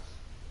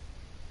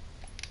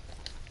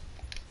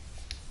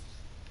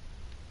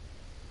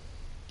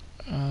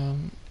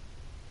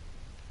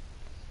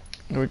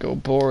 There we go,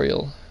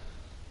 Boreal.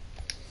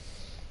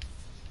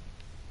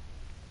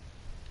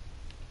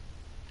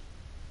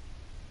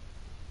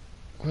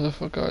 Where the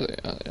fuck are they?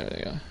 Oh, there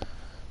they are.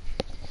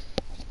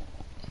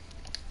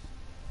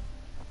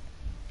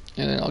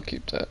 And then I'll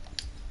keep that.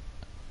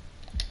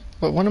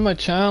 But one of my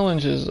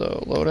challenges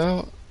though,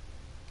 loadout.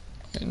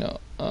 No,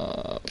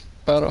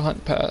 Battle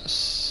Hunt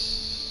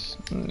Pass.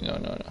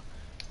 No.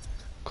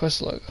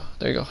 Quest logo.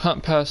 There you go.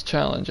 Hunt Pass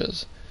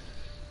challenges.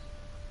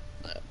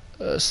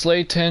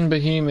 Slay 10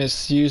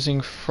 behemoths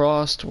using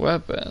frost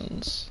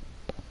weapons.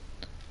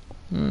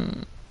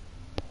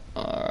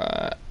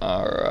 Alright.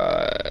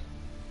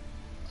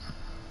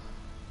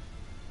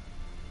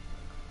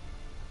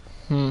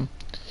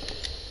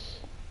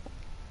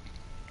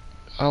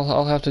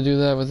 I'll have to do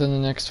that within the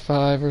next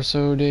 5 or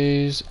so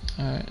days.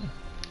 Alright.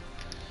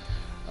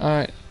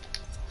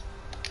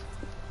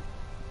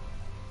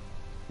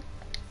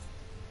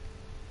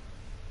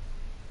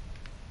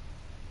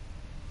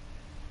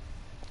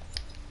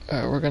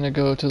 Alright, we're gonna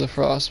go to the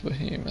Frost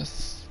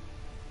Behemoths.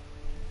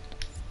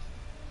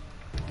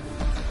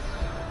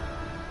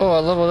 Oh, I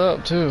leveled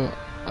up too.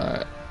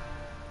 Alright.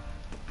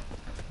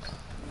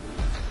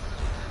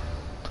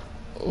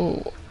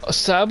 Oh, a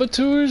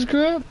Saboteur's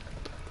grip?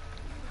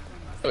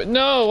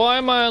 No, why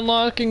am I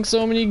unlocking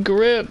so many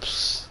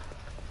grips?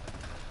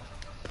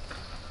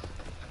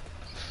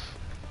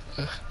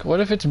 What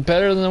if it's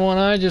better than the one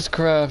I just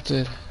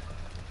crafted?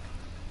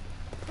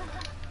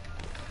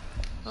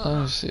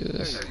 Let me see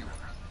this.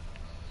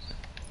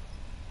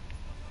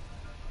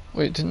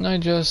 Wait, didn't I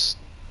just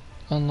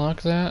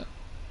unlock that?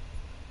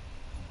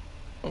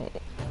 Oh.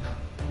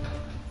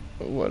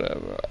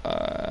 Whatever.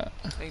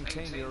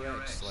 Maintain your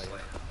edge, Slayer.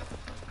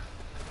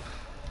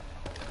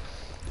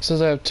 It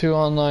says I have 2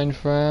 online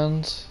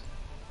friends.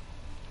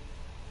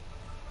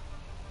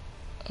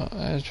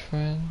 Add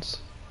friends.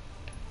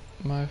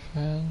 My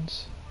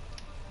friends.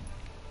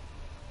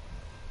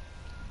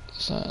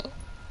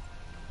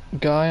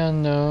 Guy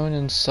unknown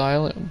and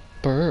silent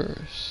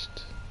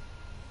burst.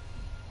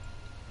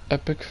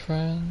 Epic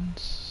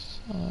friends.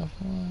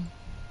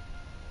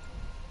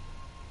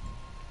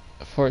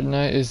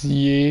 Fortnite is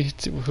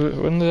yeet.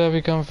 When did I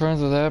become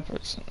friends with that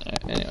person?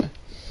 Anyway.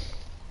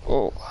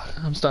 Oh,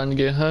 I'm starting to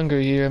get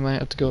hungry here. I might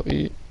have to go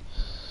eat.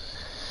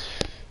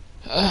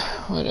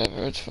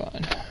 Whatever, it's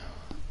fine.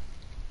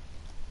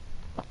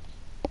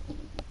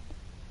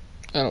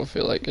 I don't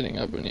feel like getting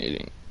up and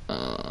eating.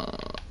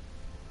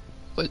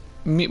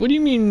 What do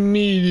you mean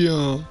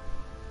medium?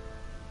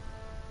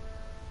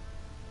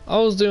 I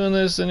was doing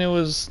this and it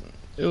was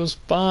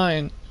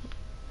fine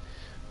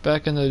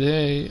back in the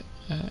day.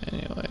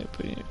 Anyway,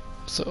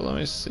 so let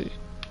me see.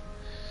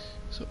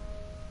 So,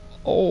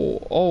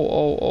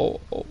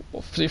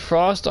 see,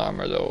 frost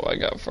armor though. I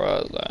got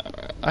frost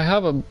armor. I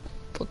have a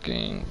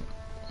fucking.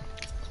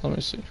 Let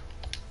me see.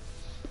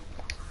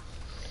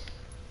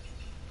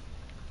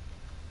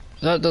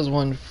 That does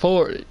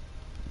 140,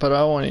 but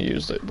I want to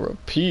use the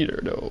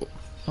repeater though.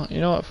 Oh, you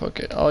know what? Fuck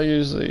it. I'll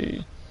use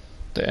the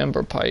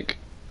ember pike.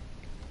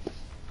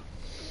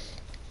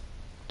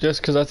 Just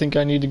because I think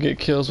I need to get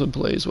kills with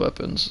blaze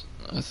weapons.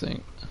 I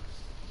think.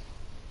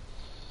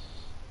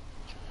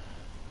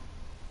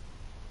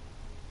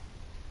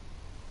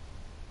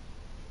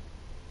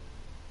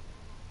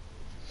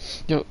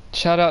 Yo,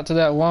 shout out to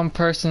that one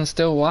person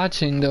still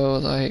watching though.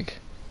 Like,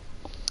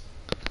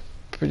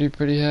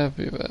 pretty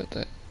happy about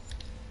that.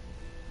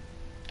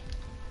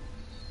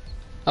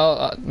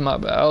 Oh, my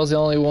bad. I was the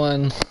only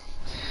one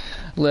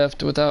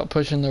left without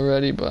pushing the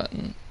ready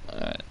button.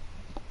 Alright.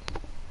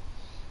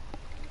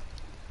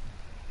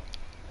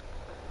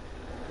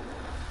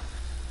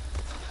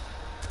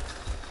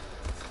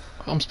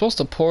 I'm supposed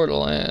to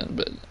portal in,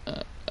 but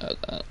I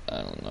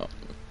don't know.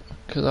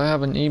 Because I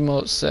have an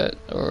emote set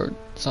or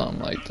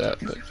something like that,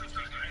 but...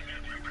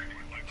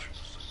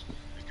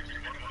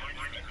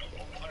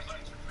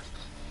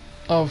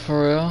 Oh,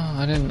 for real?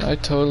 I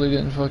totally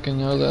didn't fucking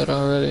know that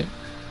already.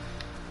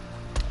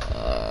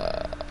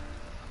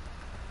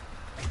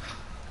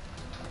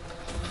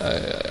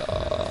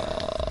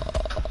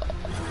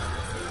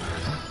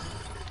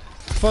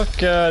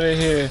 Fuck out of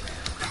here.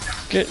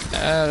 Get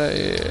out of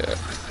here.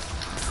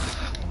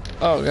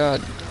 Oh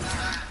god.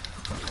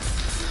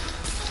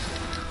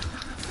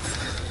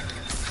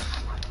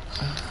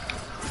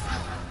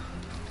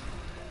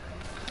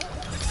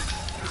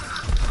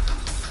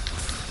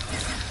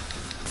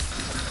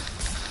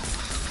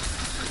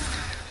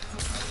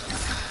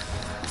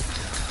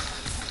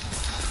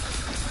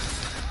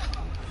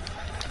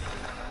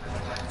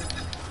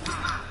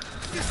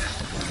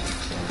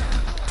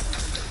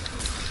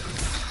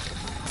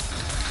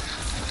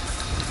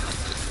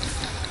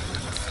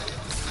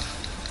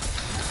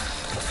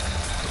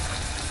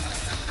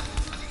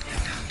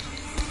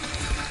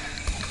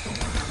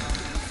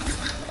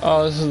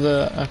 Oh, this is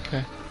the...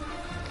 okay.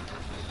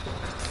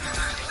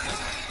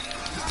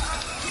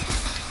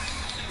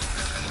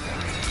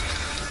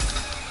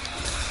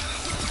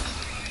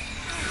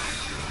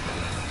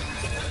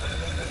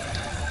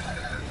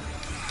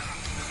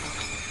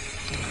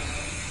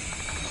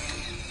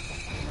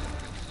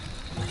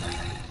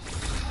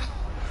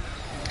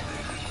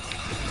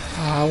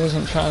 Oh, I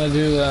wasn't trying to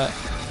do that.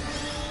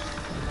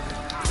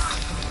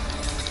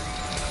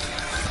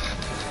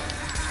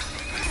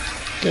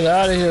 Get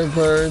out of here,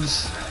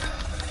 birds.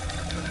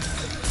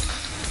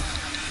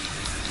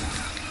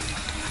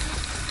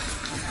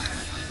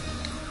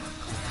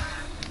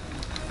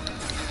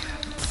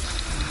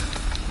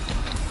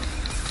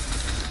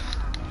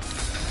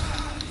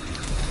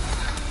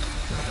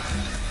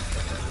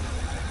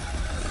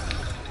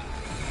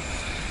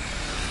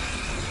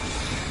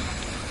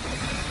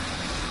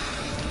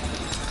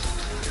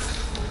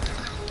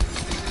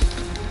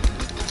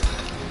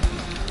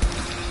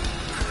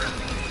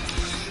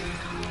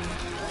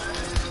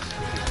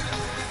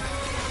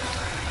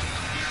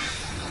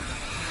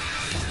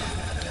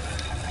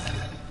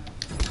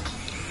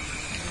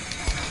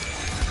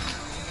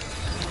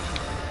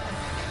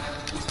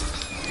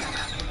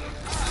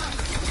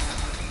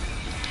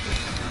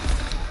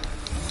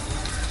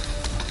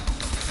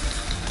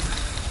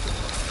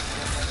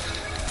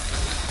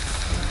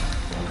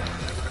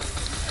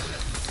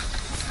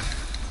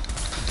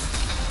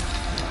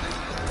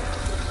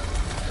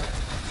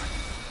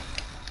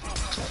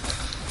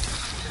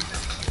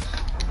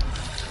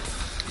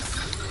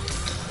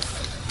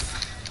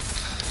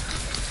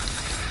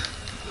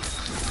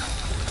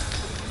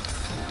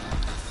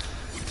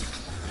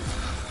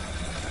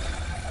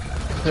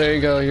 There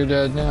you go, you're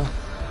dead now.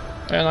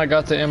 And I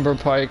got the Ember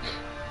Pike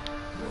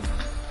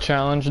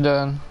challenge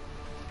done.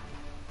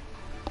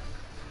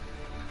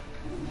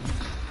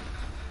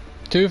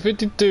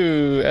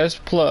 252 S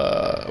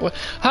plus.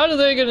 How do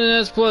they get an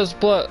S plus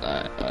plus?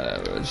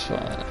 Whatever, it's fine.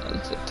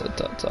 It's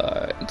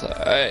alright. It's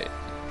alright.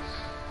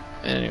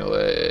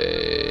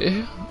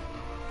 Anyway,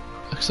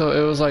 so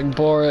it was like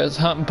Boreas,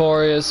 Hunt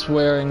Boreas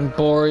wearing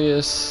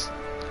Boreas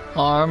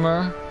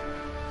armor.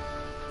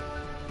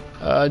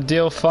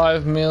 Deal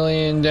 5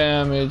 million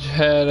damage,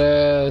 head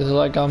ass,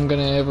 like I'm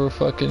gonna ever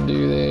fucking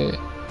do that.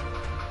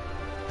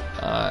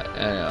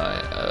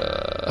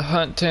 Anyway,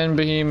 hunt 10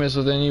 behemoths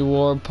with any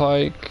war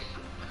pike.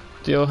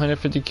 Deal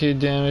 150k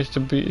damage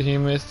to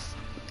behemoth.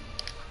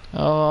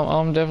 Oh,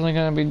 I'm definitely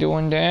gonna be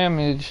doing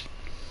damage.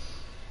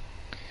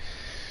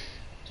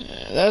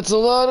 That's a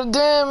lot of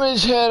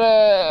damage, head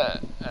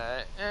ass.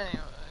 Anyway.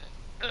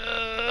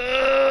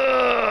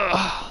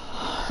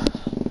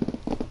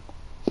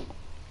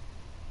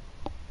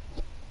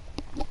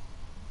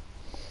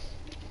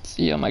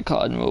 See how my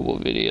COD Mobile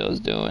video is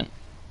doing.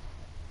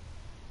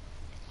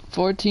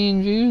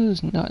 14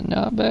 views,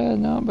 not bad,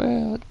 not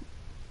bad.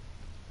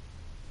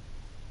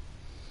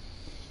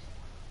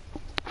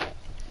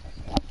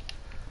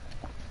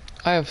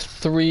 I have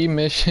 3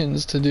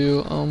 missions to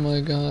do. Oh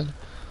my god.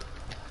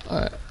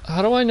 Alright,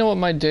 how do I know what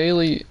my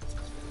daily?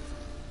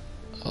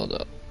 Hold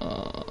up.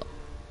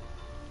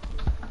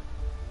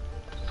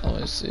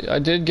 Let me see. I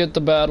did get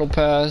the battle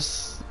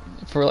pass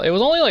for. It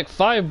was only like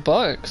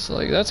 $5.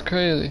 Like that's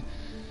crazy.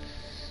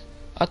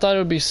 I thought it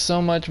would be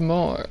so much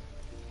more.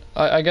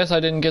 I guess I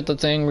didn't get the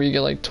thing where you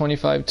get like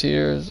 25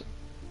 tiers.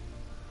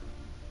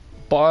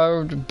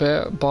 Barbed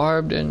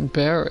and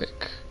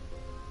barrack.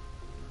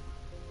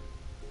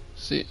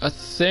 See, I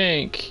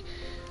think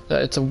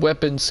that it's a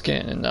weapon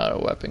skin and not a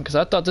weapon, because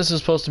I thought this is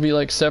supposed to be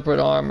like separate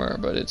armor,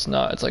 but it's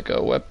not. It's like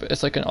a weapon.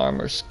 It's like an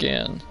armor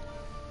skin.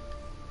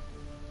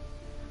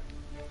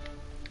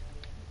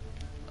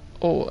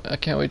 Oh, I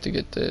can't wait to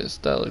get this.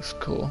 That looks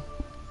cool.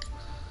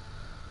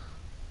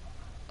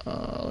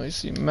 Let me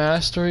see.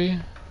 Mastery.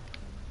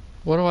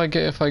 What do I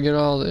get if I get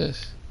all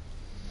this?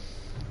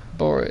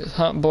 Boreas.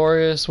 Hunt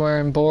Boreas,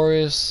 wearing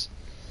Boreas.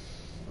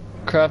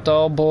 Craft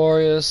all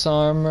Boreas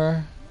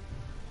armor.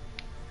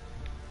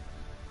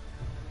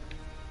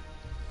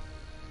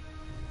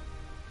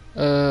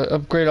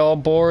 Upgrade all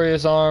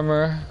Boreas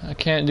armor. I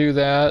can't do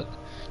that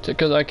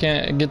because I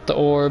can't get the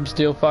orbs.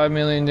 Deal 5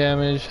 million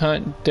damage.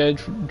 Hunt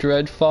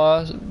Dread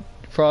Frost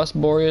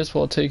Boreas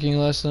while taking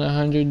less than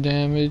 100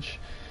 damage.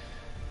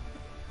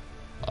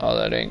 Oh,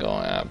 that ain't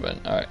gonna happen.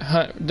 Alright,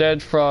 hunt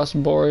Dead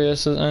Frost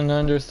Boreas in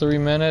under 3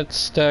 minutes.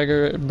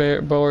 Stagger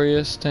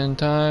Boreas 10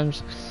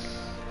 times.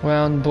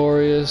 Wound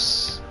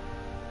Boreas.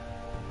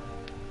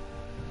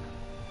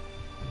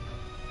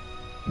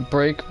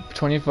 Break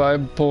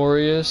 25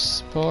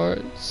 Boreas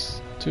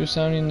parts.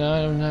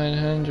 279 of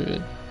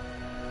 900.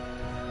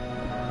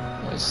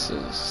 What's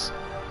this?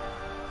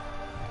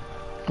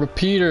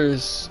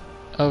 Repeaters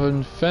of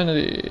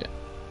Infinity.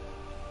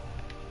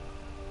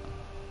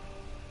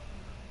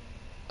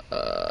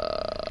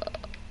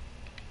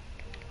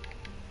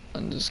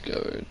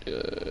 Undiscovered.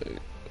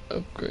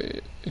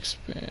 Upgrade.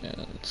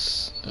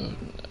 Expanse.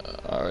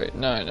 Alright,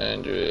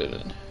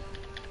 900.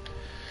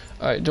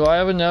 Alright, do I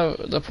have enough?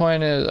 The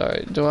point is,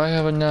 alright, do I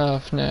have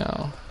enough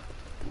now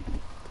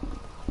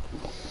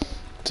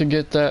to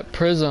get that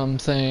prism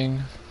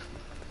thing?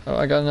 Oh,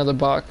 I got another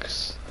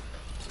box.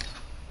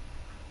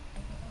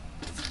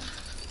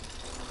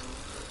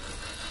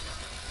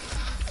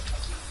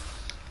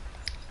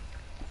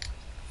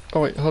 Oh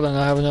wait, hold on,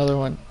 I have another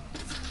one.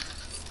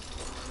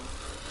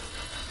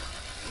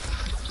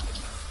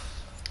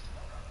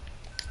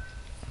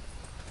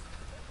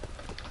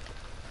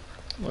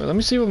 Wait, let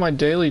me see what my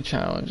daily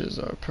challenges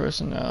are.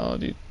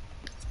 Personality.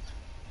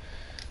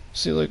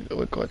 See,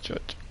 look, watch.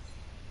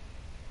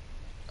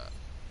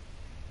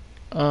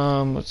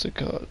 What's it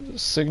called?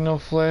 Signal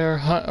flare,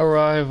 hunt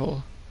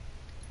arrival.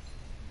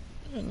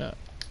 No,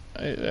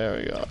 hey, there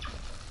we go.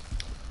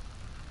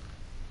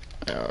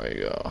 There we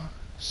go.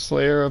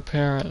 Slayer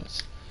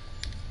appearance.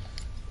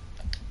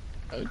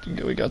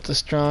 We got the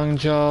strong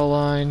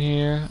jawline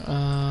here.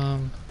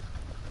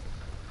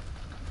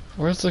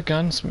 Where's the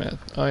gunsmith?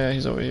 Oh yeah,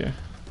 he's over here.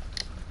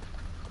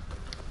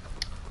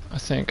 I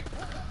think.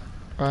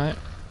 Right?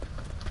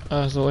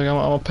 So like, I'm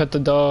gonna pet the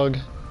dog.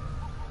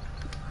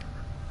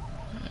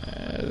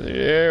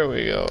 There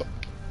we go.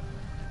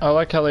 I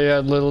like how they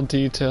add little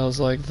details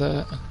like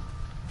that.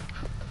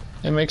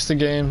 It makes the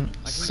game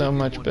so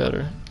much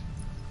better.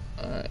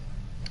 Alright.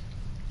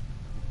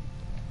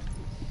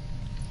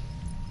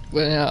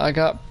 But yeah, I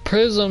got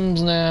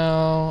prisms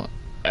now.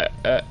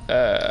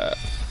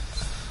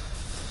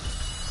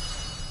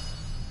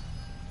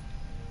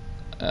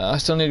 I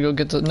still need to go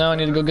get the. Now I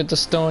need to go get the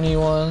stony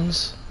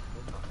ones.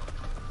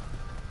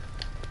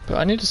 But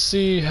I need to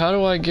see, how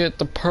do I get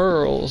the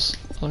pearls?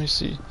 Let me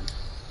see.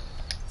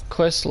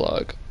 Quest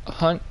log.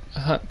 Hunt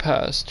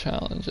pass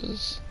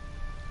challenges. .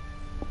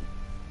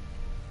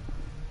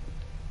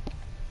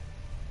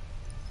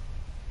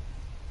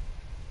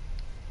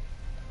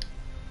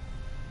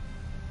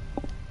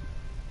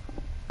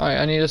 Alright,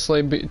 I need to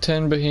slay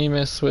 10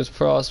 behemoths with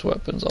frost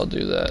weapons. I'll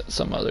do that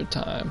some other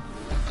time.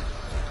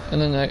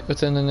 And then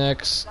within the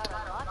next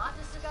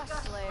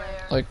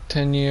like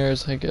 10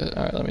 years, I guess.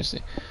 Alright, let me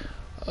see.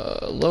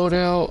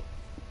 Loadout.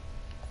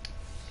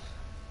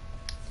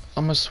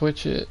 I'm gonna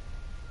switch it.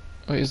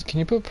 Wait, can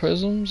you put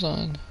prisms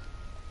on?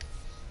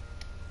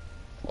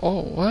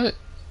 Oh, what?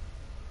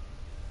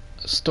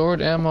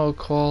 Stored ammo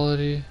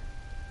quality.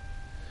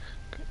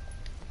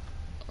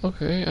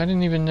 Okay, I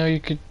didn't even know you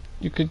could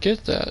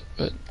get that,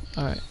 but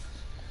alright.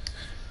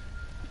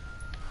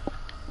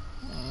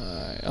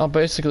 I'll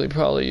basically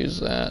probably use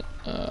that.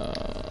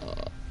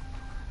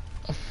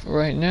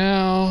 Right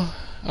now,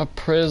 a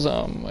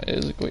prism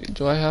is. Wait,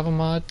 do I have a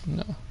mod?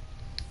 No.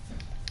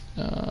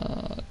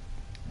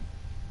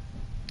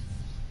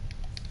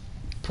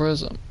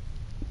 Prism.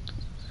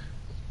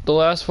 The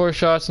last 4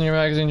 shots in your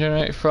magazine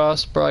generate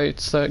frost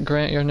sprites that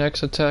grant your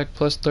next attack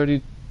plus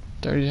 30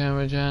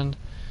 damage and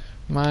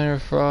minor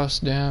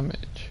frost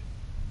damage.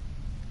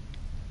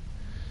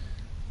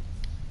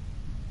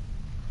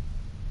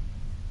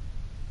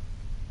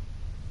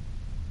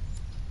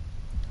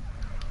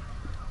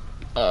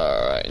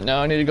 Alright,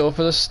 now I need to go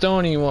for the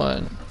stony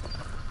one.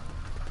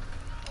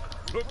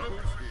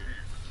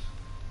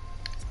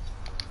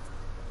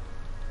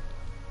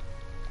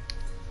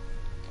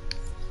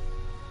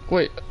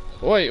 Wait,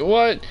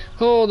 what?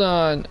 Hold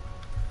on.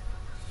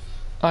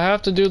 I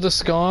have to do the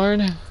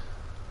Skarn?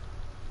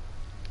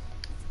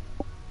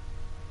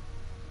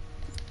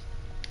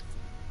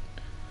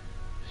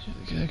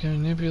 I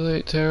can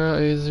manipulate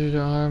Terra Aether to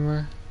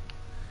armor.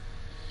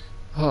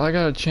 Oh, I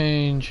gotta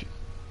change.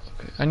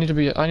 Okay, I need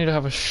to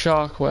have a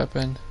shock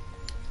weapon.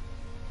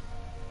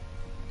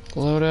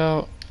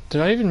 Loadout.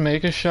 Did I even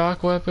make a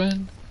shock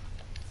weapon?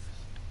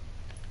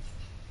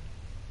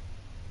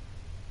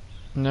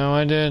 No,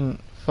 I didn't.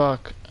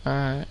 Fuck.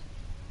 Alright.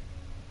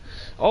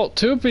 Oh,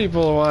 2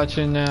 people are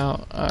watching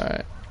now.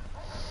 Alright.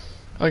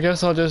 I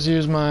guess I'll just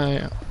use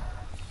my...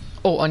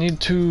 Oh, I need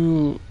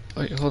 2...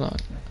 Wait, hold on.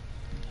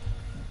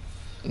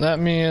 That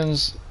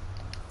means...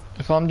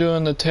 If I'm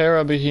doing the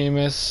Terra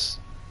Behemoths...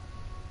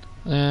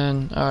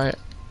 Then... Alright.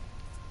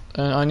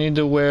 And I need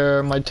to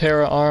wear my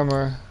Terra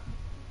armor.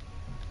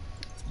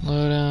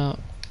 Load out.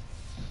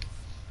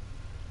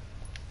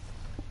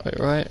 Wait,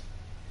 right?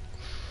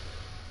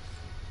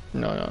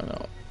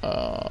 No.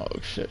 Oh,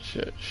 shit.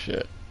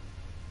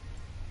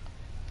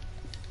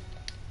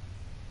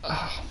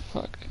 Oh,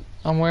 fuck.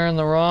 I'm wearing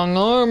the wrong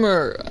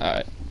armor!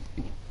 Alright.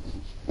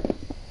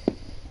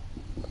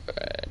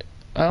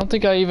 I don't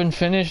think I even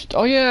finished...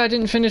 Oh yeah, I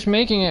didn't finish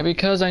making it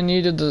because I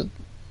needed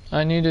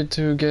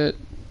to get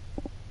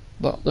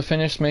the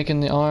finish making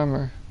the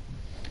armor.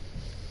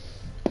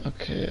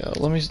 Okay,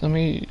 let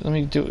me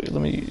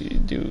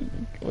do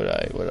what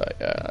I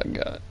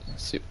got.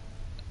 Let's see.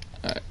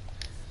 Alright.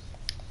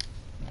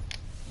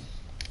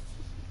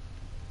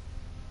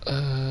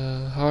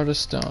 Heart of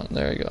Stone,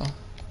 there you go.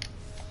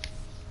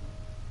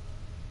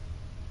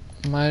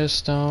 Midas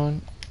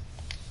Stone.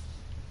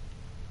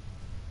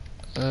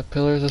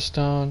 Pillars of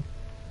Stone.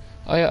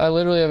 I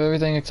literally have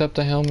everything except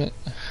the helmet.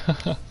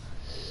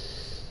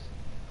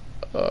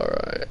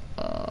 Alright.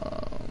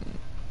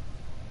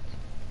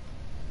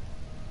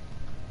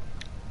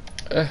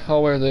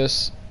 I'll wear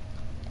this.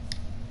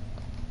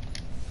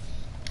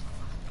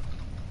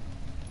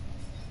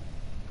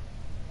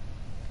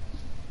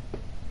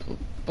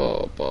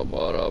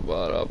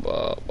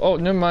 Oh,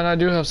 never mind, I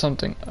do have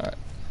something. Alright.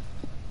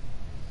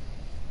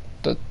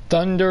 The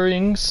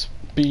Thundering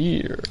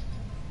Spear.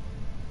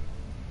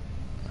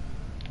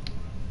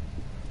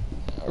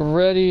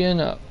 Ready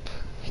and up.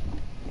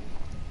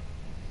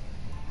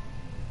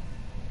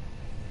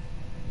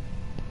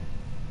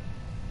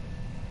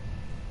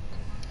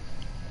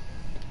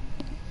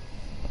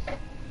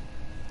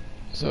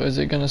 So is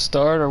it gonna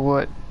start or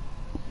what?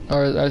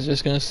 Or I was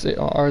just gonna say,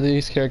 are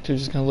these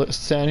characters just gonna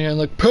stand here and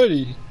look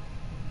pretty?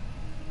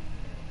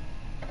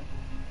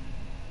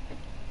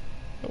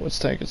 What's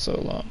taking so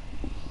long?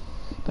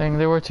 Dang,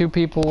 there were 2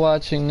 people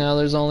watching, now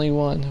there's only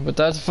 1. But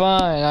that's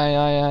fine,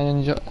 I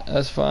enjoy,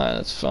 that's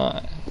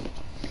fine.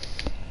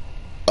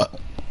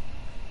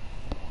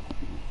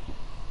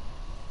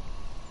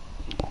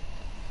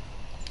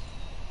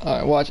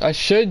 Alright, watch, I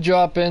should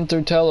drop in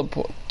through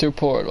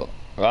portal,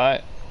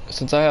 right?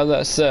 Since I have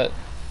that set.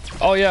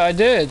 Oh yeah, I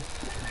did!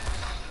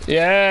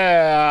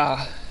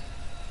 Yeah!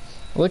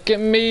 Look at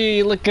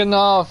me, looking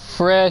all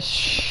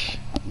fresh.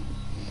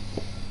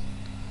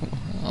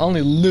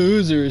 Only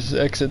losers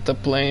exit the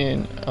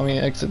plane. I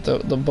mean, exit the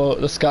boat,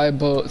 the sky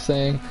boat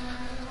thing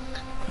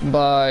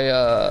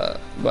by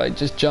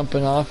just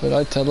jumping off it.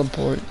 I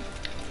teleport.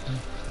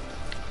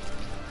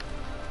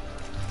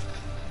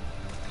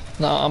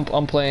 No,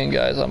 I'm playing,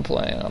 guys. I'm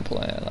playing.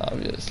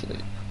 Obviously,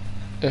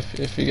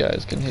 if you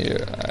guys can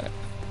hear.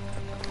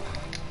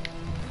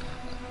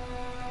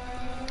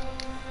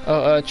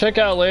 All right. Check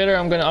out later.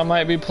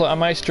 I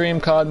might stream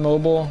COD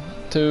Mobile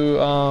to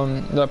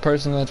that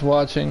person that's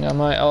watching.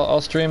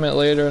 I'll stream it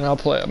later and I'll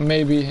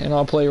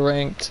play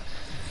ranked.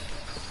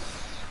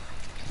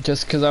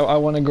 just because I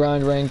want to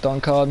grind ranked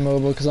on COD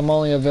Mobile, because I'm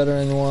only a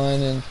veteran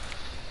 1, and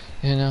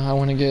you know, I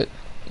want to get,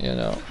 you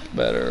know,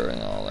 better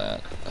and all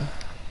that,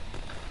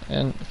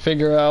 and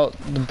figure out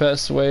the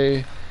best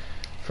way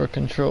for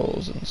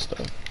controls and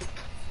stuff.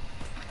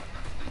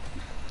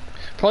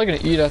 Probably gonna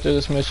eat after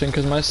this mission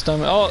because my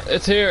stomach. Oh,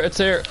 it's here! It's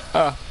here!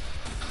 Ah.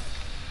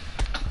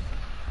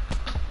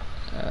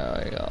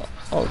 There we go.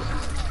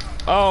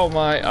 Oh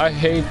my! I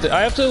hate.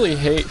 I absolutely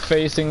hate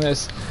facing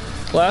this.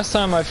 Last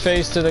time I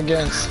faced it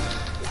against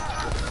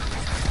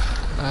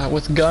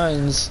with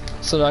guns,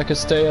 so that I could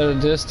stay at a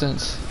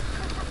distance.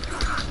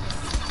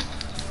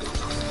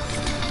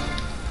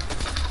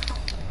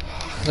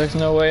 There's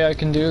no way I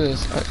can do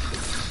this.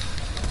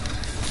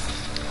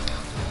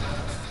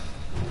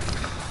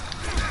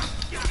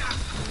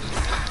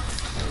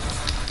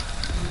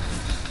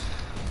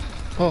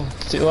 Oh,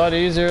 it's a lot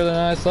easier than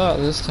I thought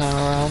this time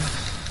around.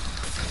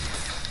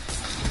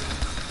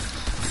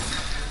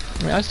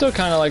 I mean, I still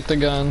kind of like the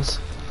guns.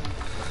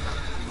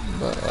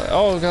 But,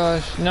 oh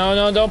gosh. No,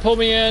 no, don't pull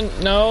me in.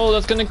 No,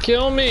 that's gonna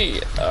kill me.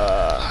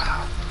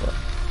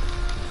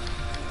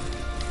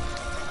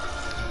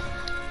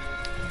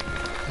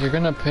 You're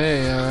gonna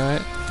pay,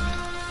 alright?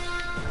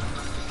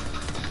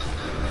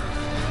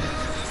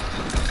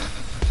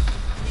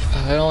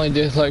 I only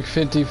did like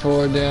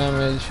 54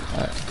 damage.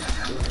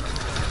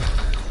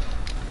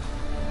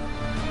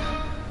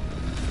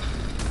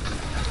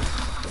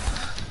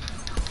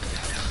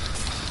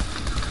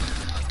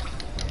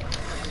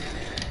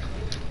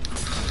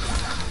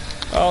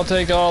 I'll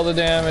take all the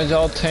damage.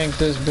 I'll tank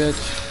this bitch.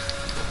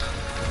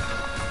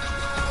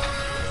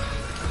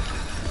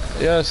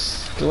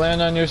 Yes,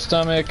 land on your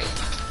stomach.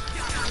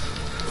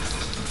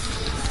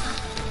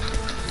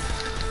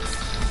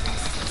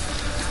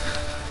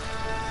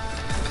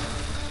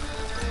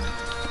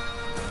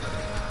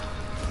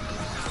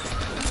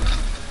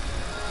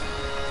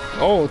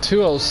 Oh,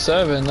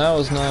 207, that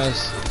was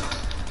nice.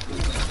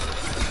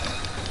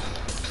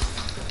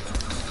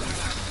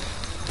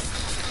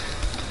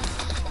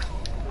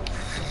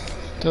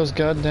 Those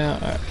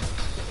goddamn... Right.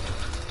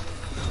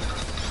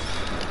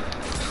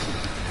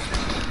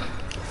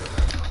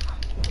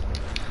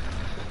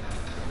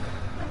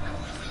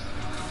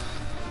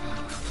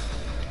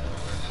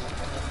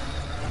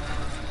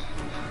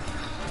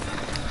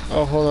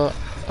 Oh, hold up.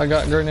 I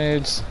got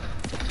grenades.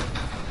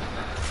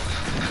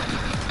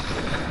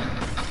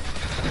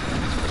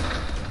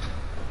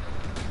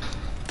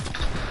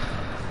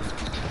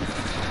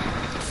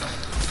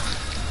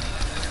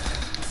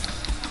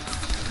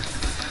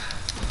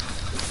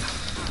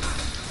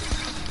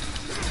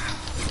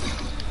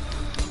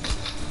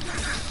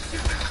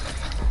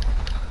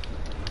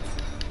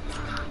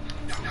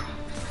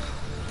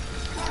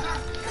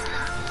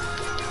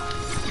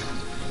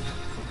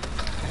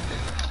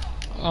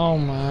 Oh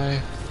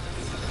my.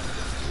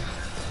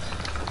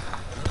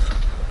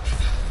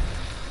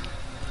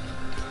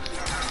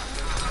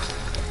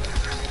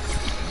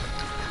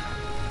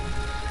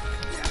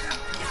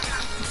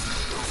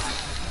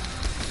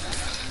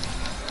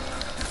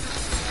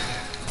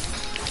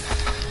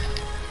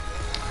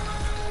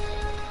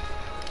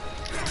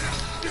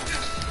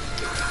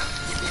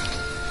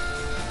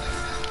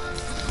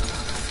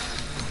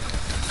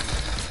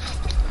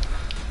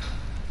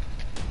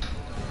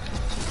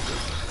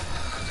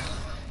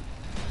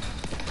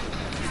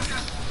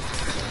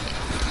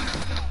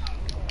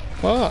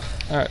 Oh,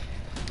 alright.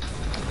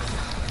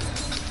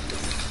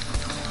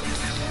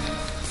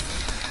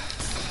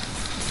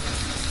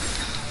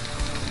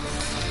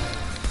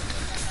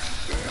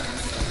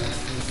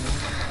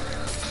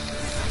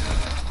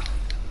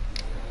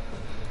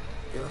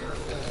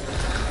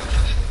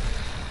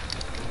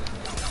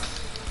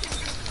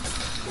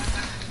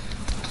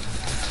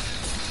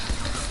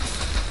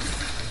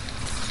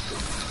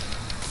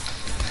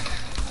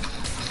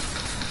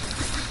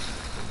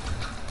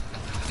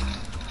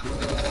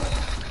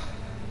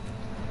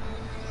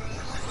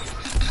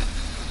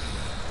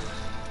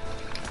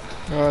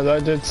 Oh,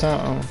 that did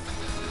something.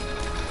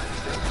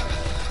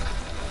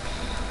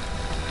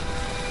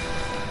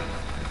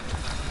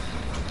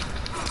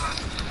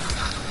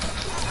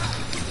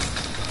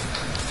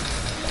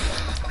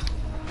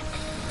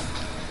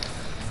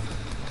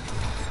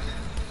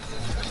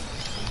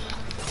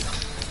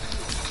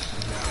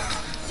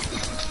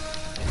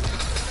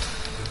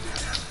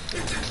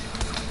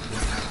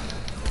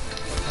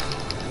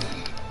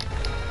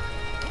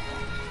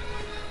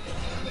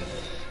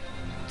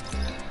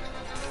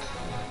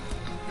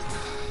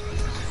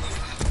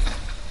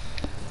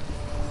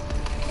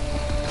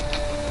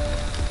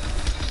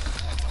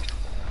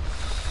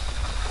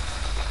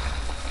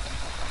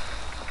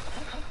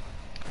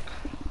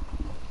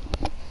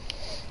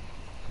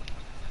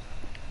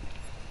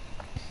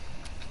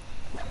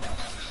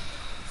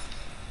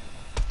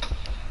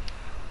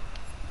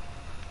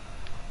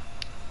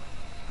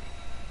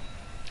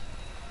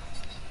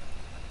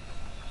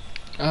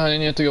 Oh,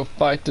 then you have to go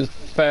fight this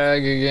fag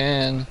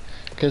again,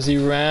 because he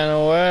ran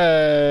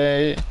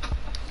away.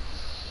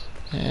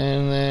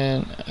 And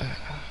then,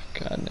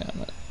 god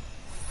damn it.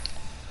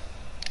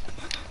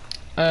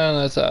 And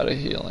that's out of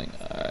healing.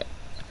 Alright.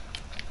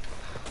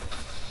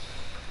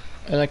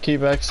 And I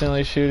keep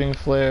accidentally shooting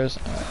flares.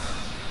 Alright.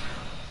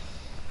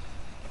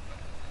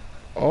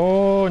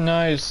 Oh,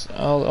 nice.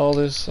 All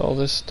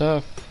this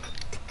stuff.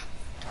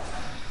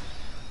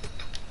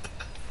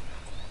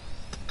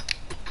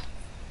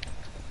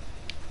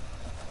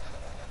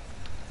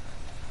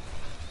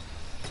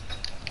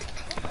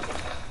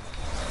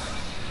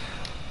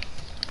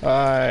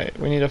 Alright,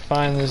 we need to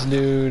find this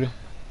dude.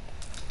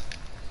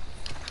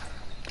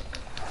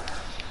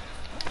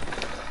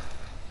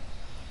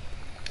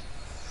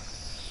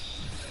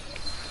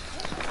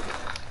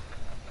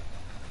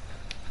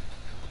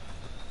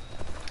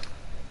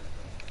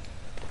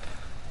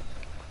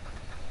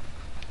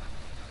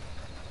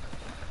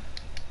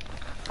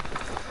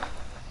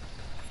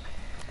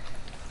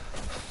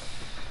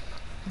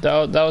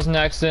 That was an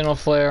accidental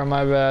flare,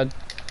 my bad.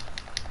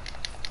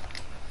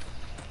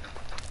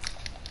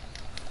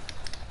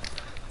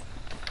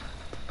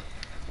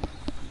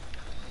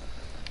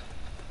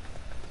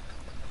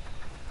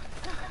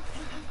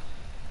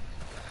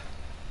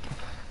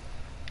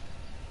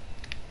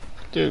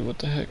 Dude, what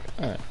the heck?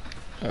 Alright.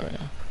 Alright.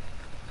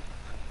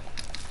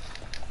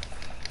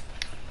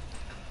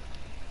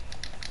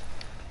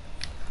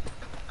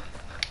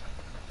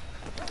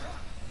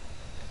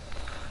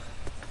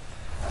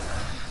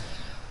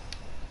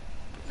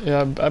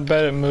 Yeah, I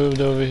bet it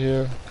moved over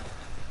here.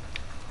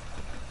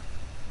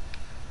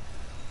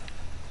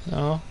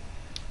 No?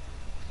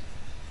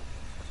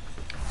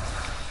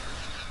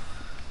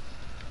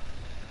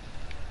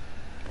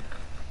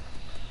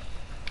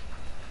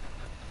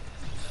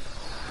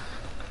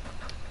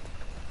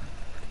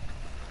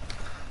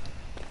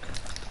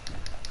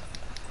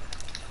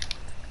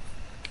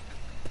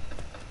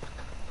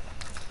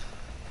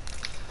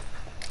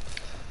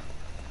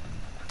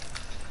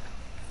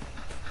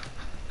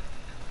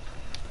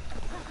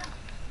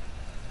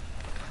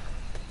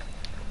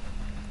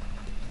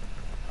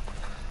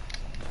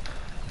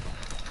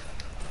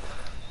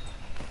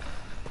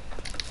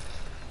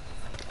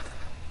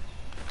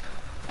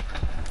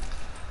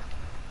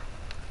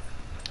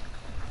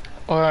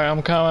 Alright,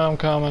 I'm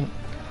coming.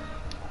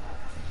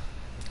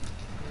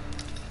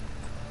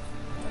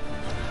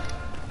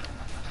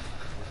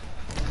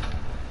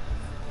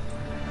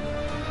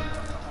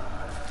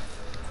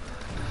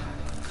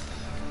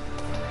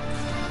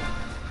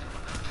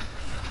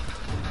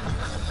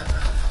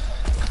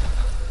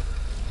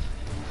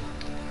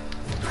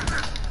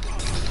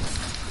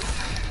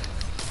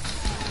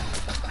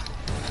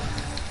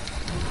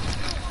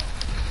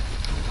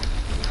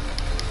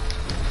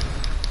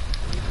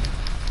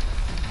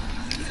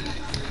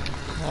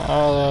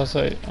 Oh, I was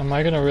like, am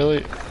I gonna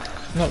really?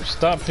 No,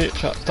 stop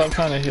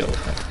trying to heal.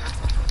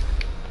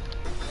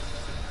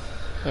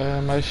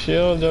 My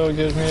shield though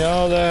gives me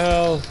all the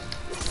health.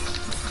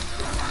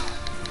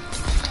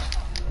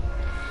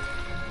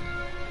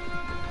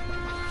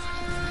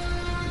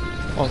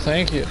 Oh,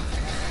 thank you.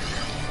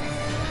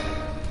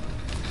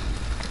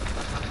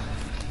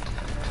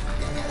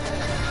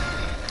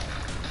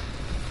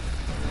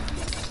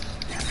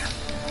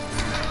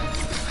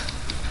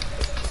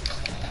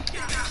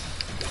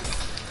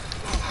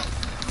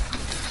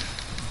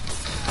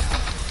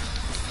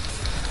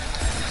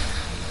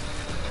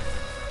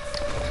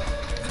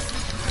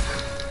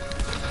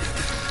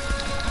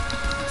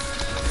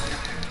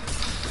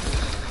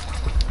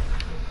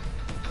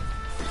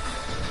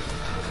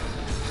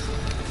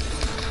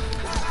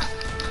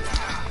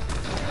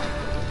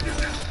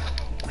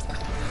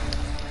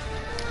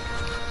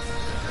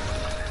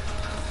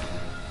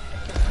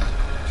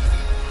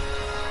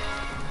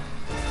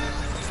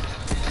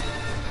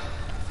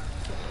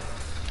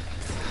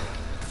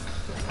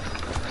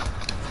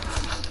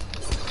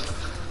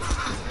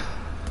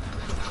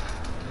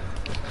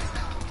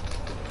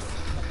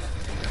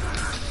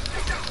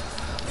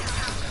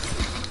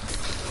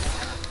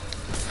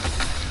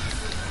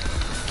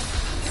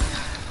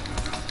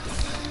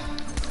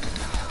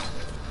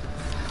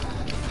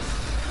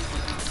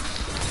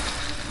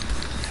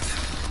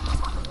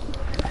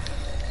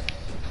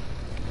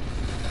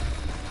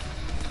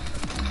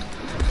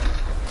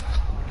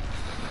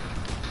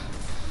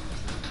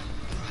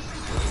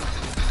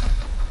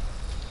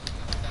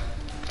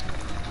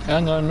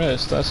 And I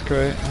missed, that's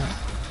great.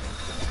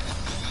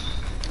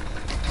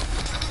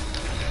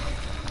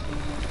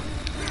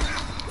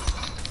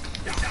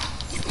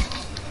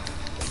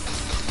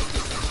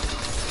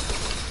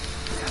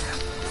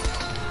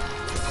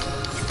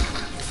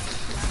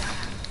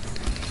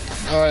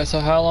 Alright, so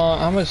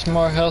how much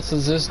more health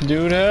does this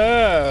dude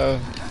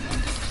have?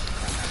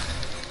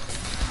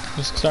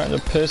 It's starting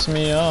to piss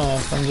me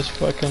off. I'm just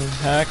fucking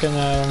hacking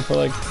at him for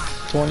like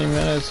 20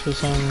 minutes or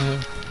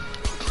something.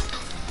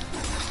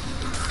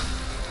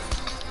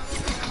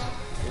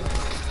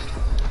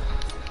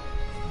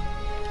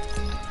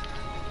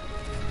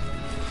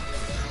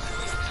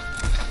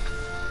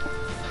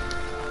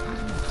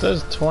 It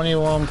says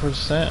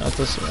 21% at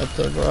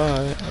the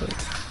right.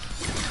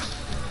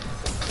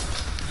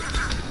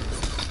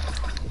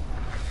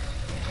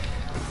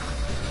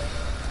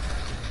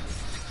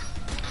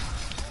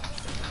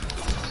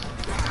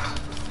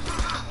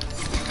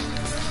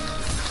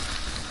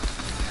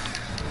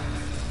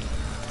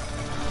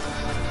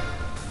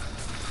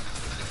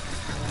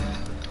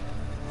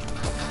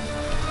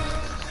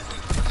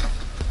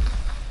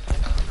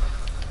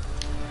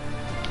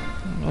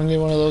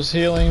 those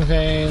healing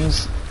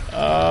veins.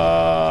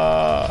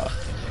 Oh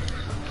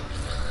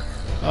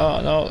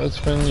no, it's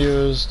been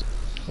used.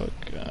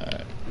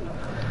 Okay.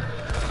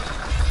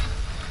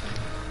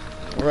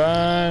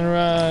 Run,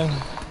 run.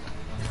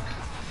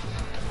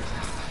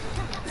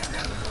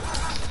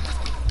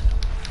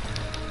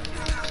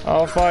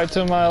 I'll fight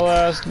to my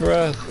last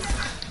breath.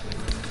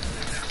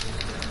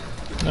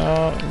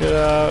 No, get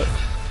out.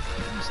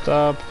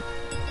 Stop.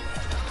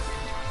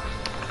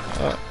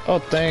 Oh,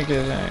 thank you.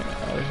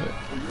 Oh, shit.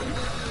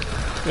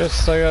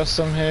 Guess I got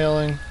some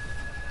healing.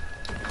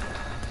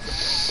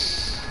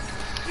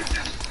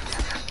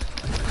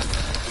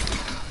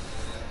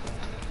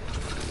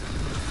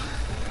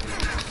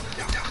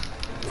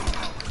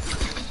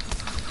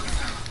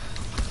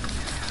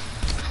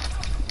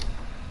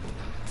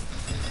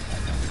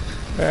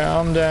 Yeah,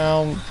 I'm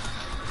down.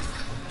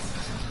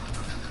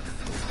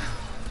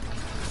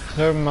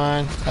 Never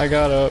mind, I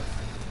got up.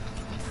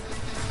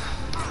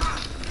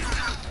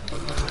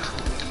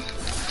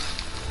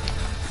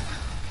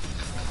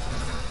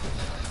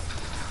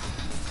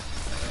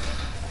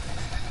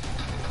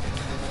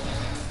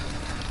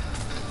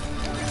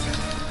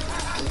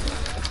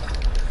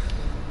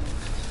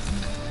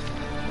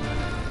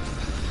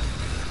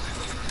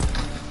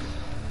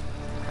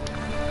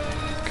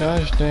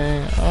 Gosh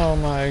dang, oh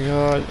my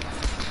god.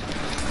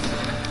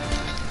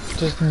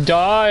 Just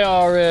die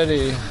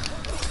already.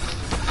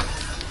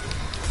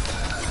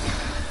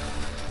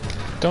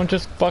 Don't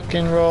just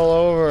fucking roll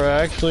over,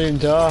 actually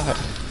die.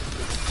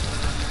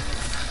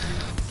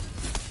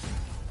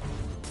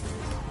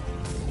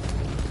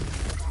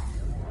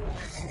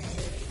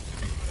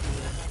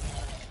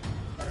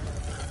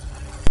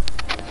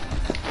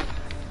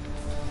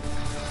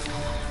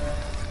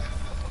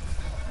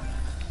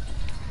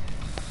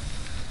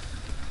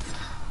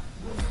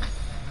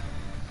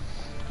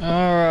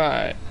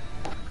 Alright.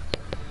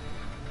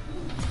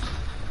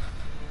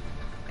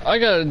 I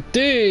got a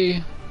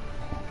D.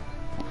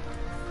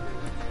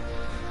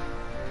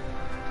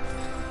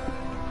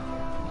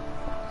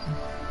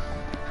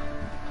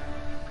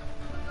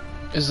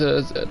 Is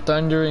a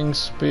thundering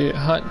speed.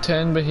 Hunt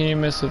 10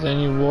 behemoths with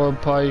any war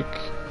pike.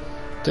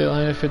 Deal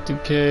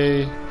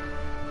 150k.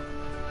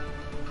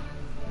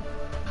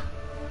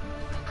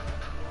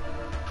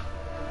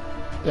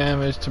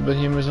 Damage to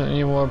behemoths with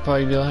any war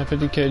pike. Deal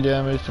 150k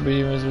damage to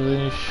behemoths with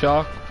any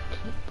shock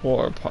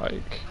war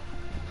pike.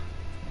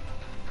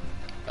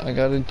 I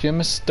got a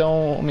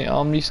gemstone,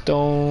 Omni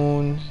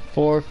Stone,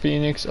 4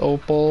 Phoenix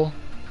Opal.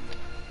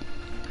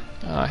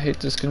 I hate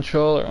this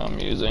controller I'm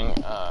using.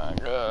 Ah,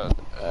 God.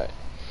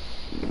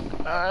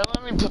 Alright,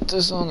 let me put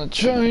this on the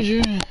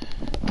charger.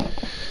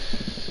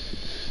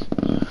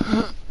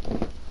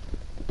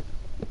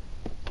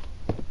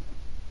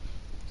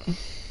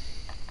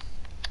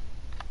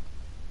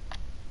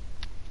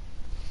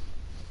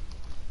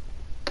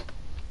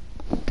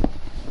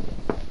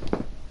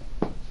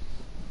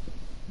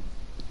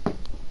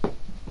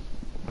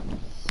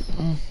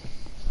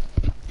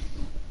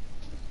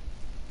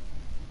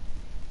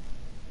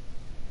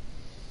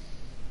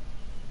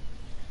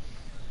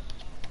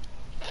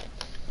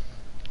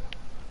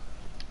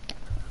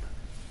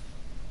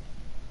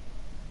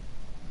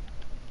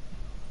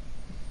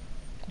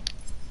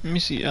 Let me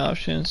see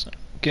options,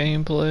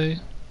 gameplay,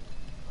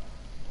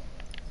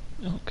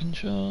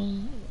 control,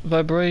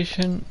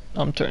 vibration.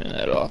 I'm turning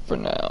that off for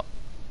now,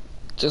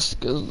 just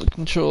because of the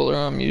controller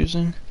I'm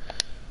using.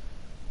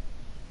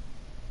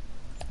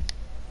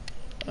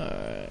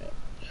 Alright.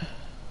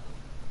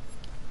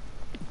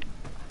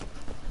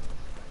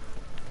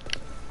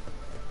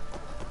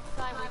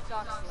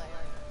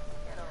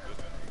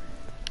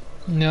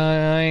 No,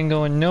 I ain't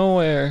going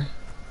nowhere.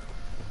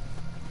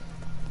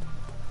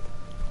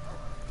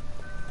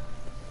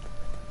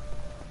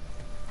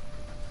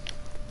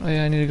 Oh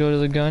yeah, I need to go to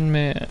the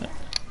gunman.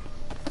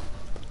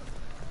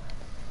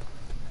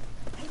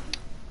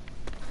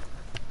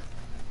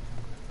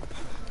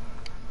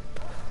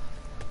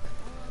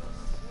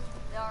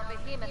 There are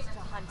behemoths to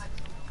hunt.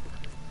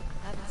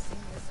 Haven't seen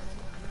this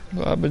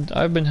many. Well,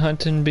 I've been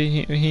hunting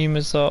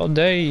behemoths all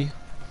day.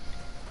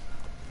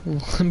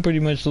 Pretty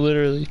much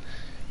literally.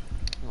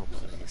 Oh,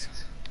 please.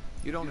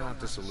 You don't have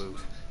to salute.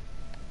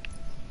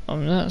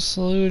 I'm not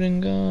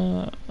saluting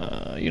God.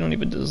 You don't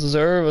even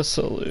deserve a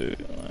salute.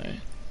 Like,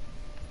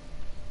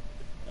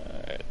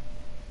 alright.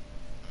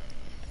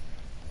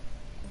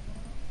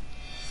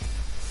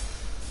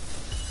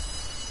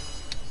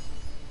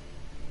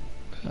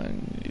 I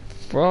need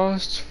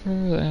frost for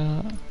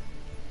that.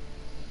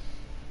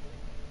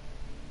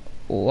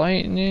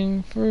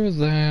 Lightning for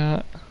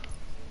that.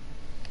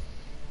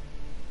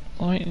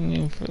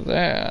 Lightning for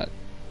that.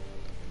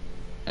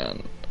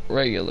 And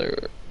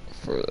regular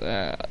for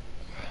that.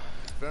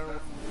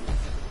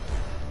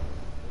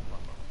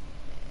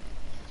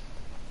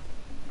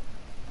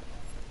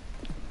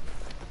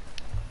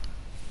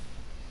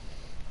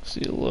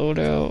 See a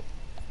loadout.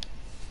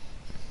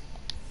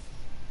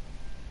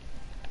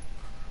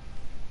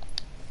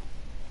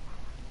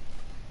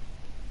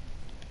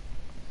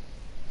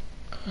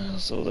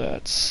 So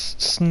that's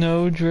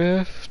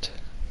Snowdrift.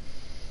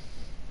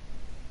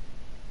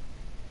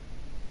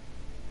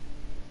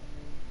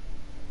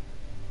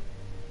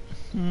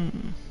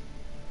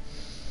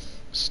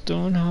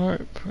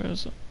 Stoneheart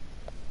present.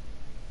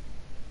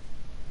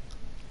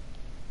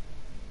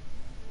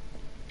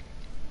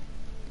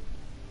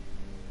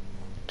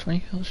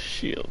 Twinkle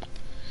shield.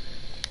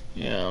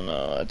 Yeah, I don't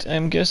know.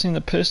 I'm guessing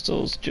the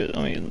pistols,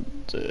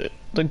 the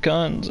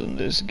guns in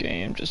this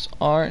game just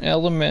aren't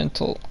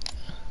elemental.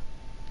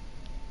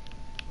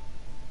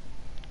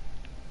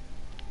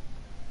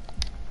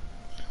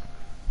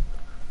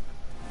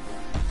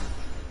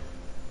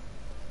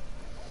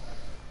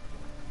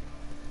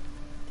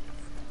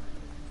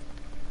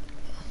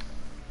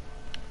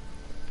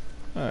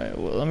 Alright,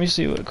 well, let me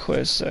see what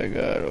quests I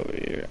got over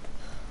here.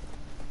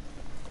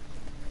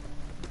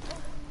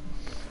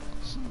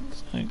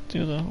 Like,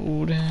 do the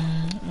old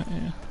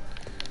yeah.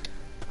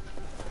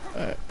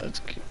 Alright, let's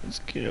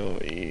get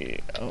over here.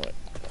 Oh,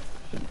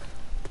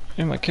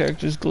 and my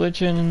character's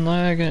glitching and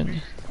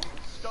lagging.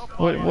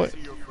 What?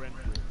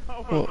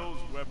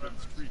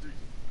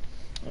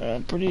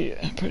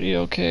 Pretty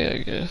okay, I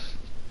guess.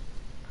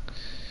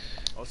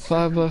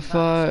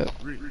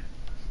 5x5.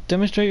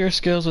 Demonstrate your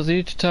skills with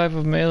each type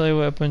of melee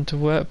weapon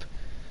to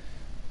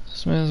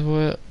Smith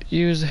will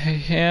use a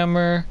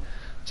hammer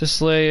to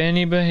slay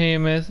any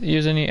behemoth,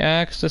 use any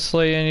axe to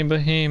slay any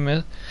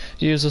behemoth,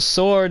 use a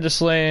sword to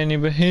slay any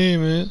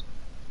behemoth,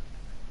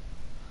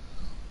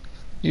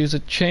 use a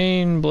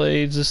chain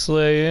blade to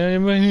slay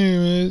any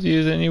behemoth,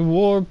 use any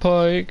war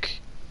pike.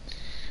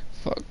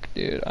 Fuck,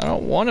 dude, I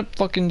don't want to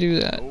fucking do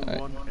that.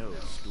 Right.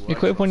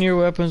 Equip one of your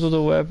weapons with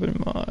a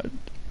weapon mod.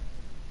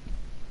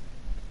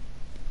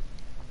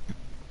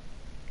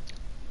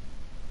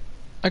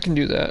 I can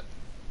do that.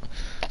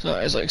 So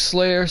it's like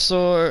Slayer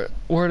sword,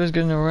 word is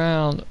getting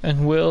around,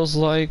 and Wills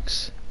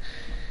likes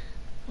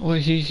what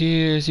he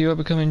hears. You are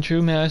becoming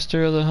true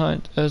master of the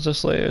hunt, as the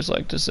Slayers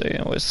like to say,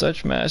 and with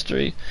such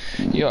mastery,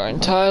 you are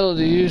entitled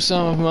to use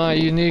some of my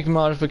unique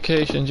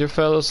modifications. Your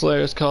fellow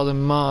Slayers call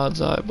them mods,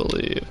 I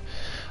believe.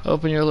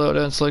 Open your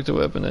loadout and select a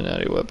weapon and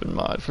add a weapon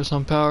mod for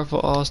some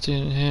powerful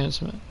Austrian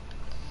enhancement.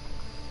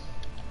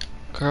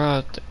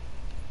 Karate.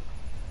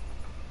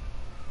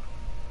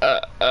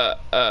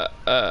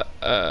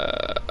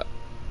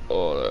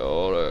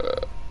 Order.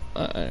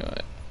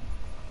 Anyway.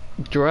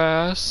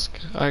 Drask,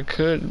 I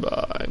could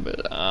buy,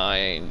 but I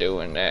ain't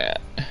doing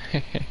that.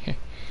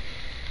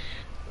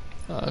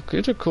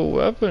 These are cool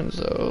weapons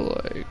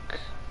though, like,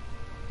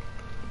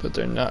 but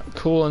they're not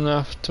cool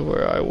enough to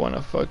where I want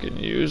to fucking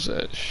use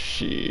that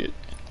shit.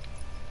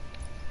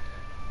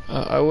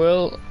 I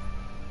will.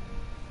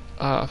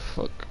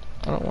 Fuck.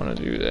 I don't want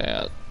to do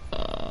that.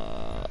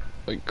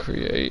 Like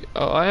create.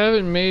 Oh, I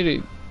haven't made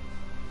it.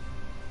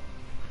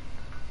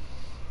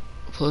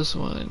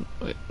 +1.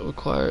 Wait,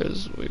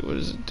 requires. Wait, what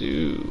does it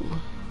do?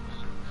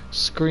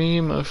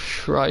 Scream of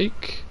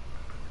Shrike.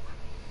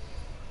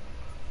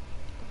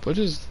 What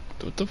is?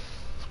 What the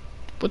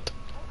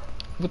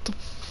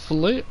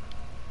flip?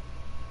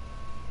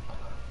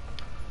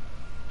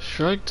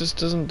 Shrike just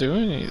doesn't do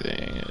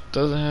anything. It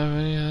doesn't have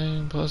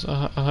anything. Plus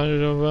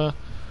 100 over.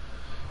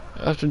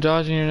 After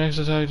dodging your next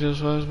attack,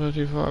 deals 5 by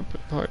 2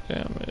 part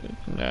damage.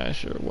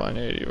 Nasher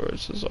 180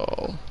 versus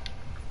all.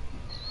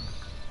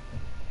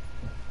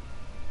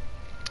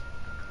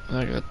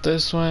 I got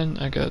this one,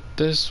 I got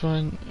this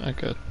one, I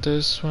got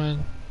this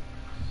one.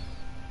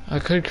 I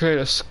could create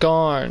a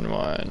Skarn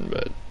one,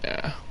 but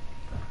yeah.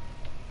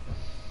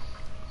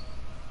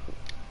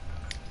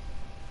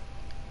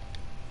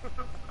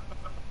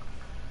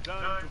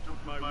 Time to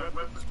put my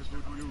weapons to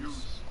good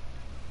use.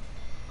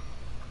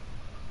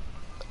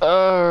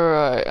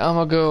 Alright, I'm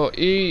gonna go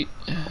eat.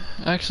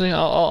 Actually,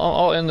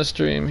 I'll end the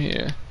stream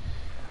here.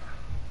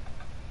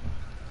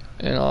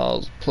 And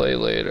I'll play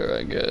later,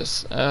 I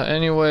guess.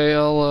 Anyway,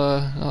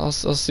 I'll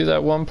see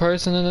that one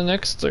person in the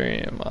next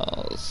stream.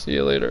 I'll see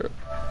you later.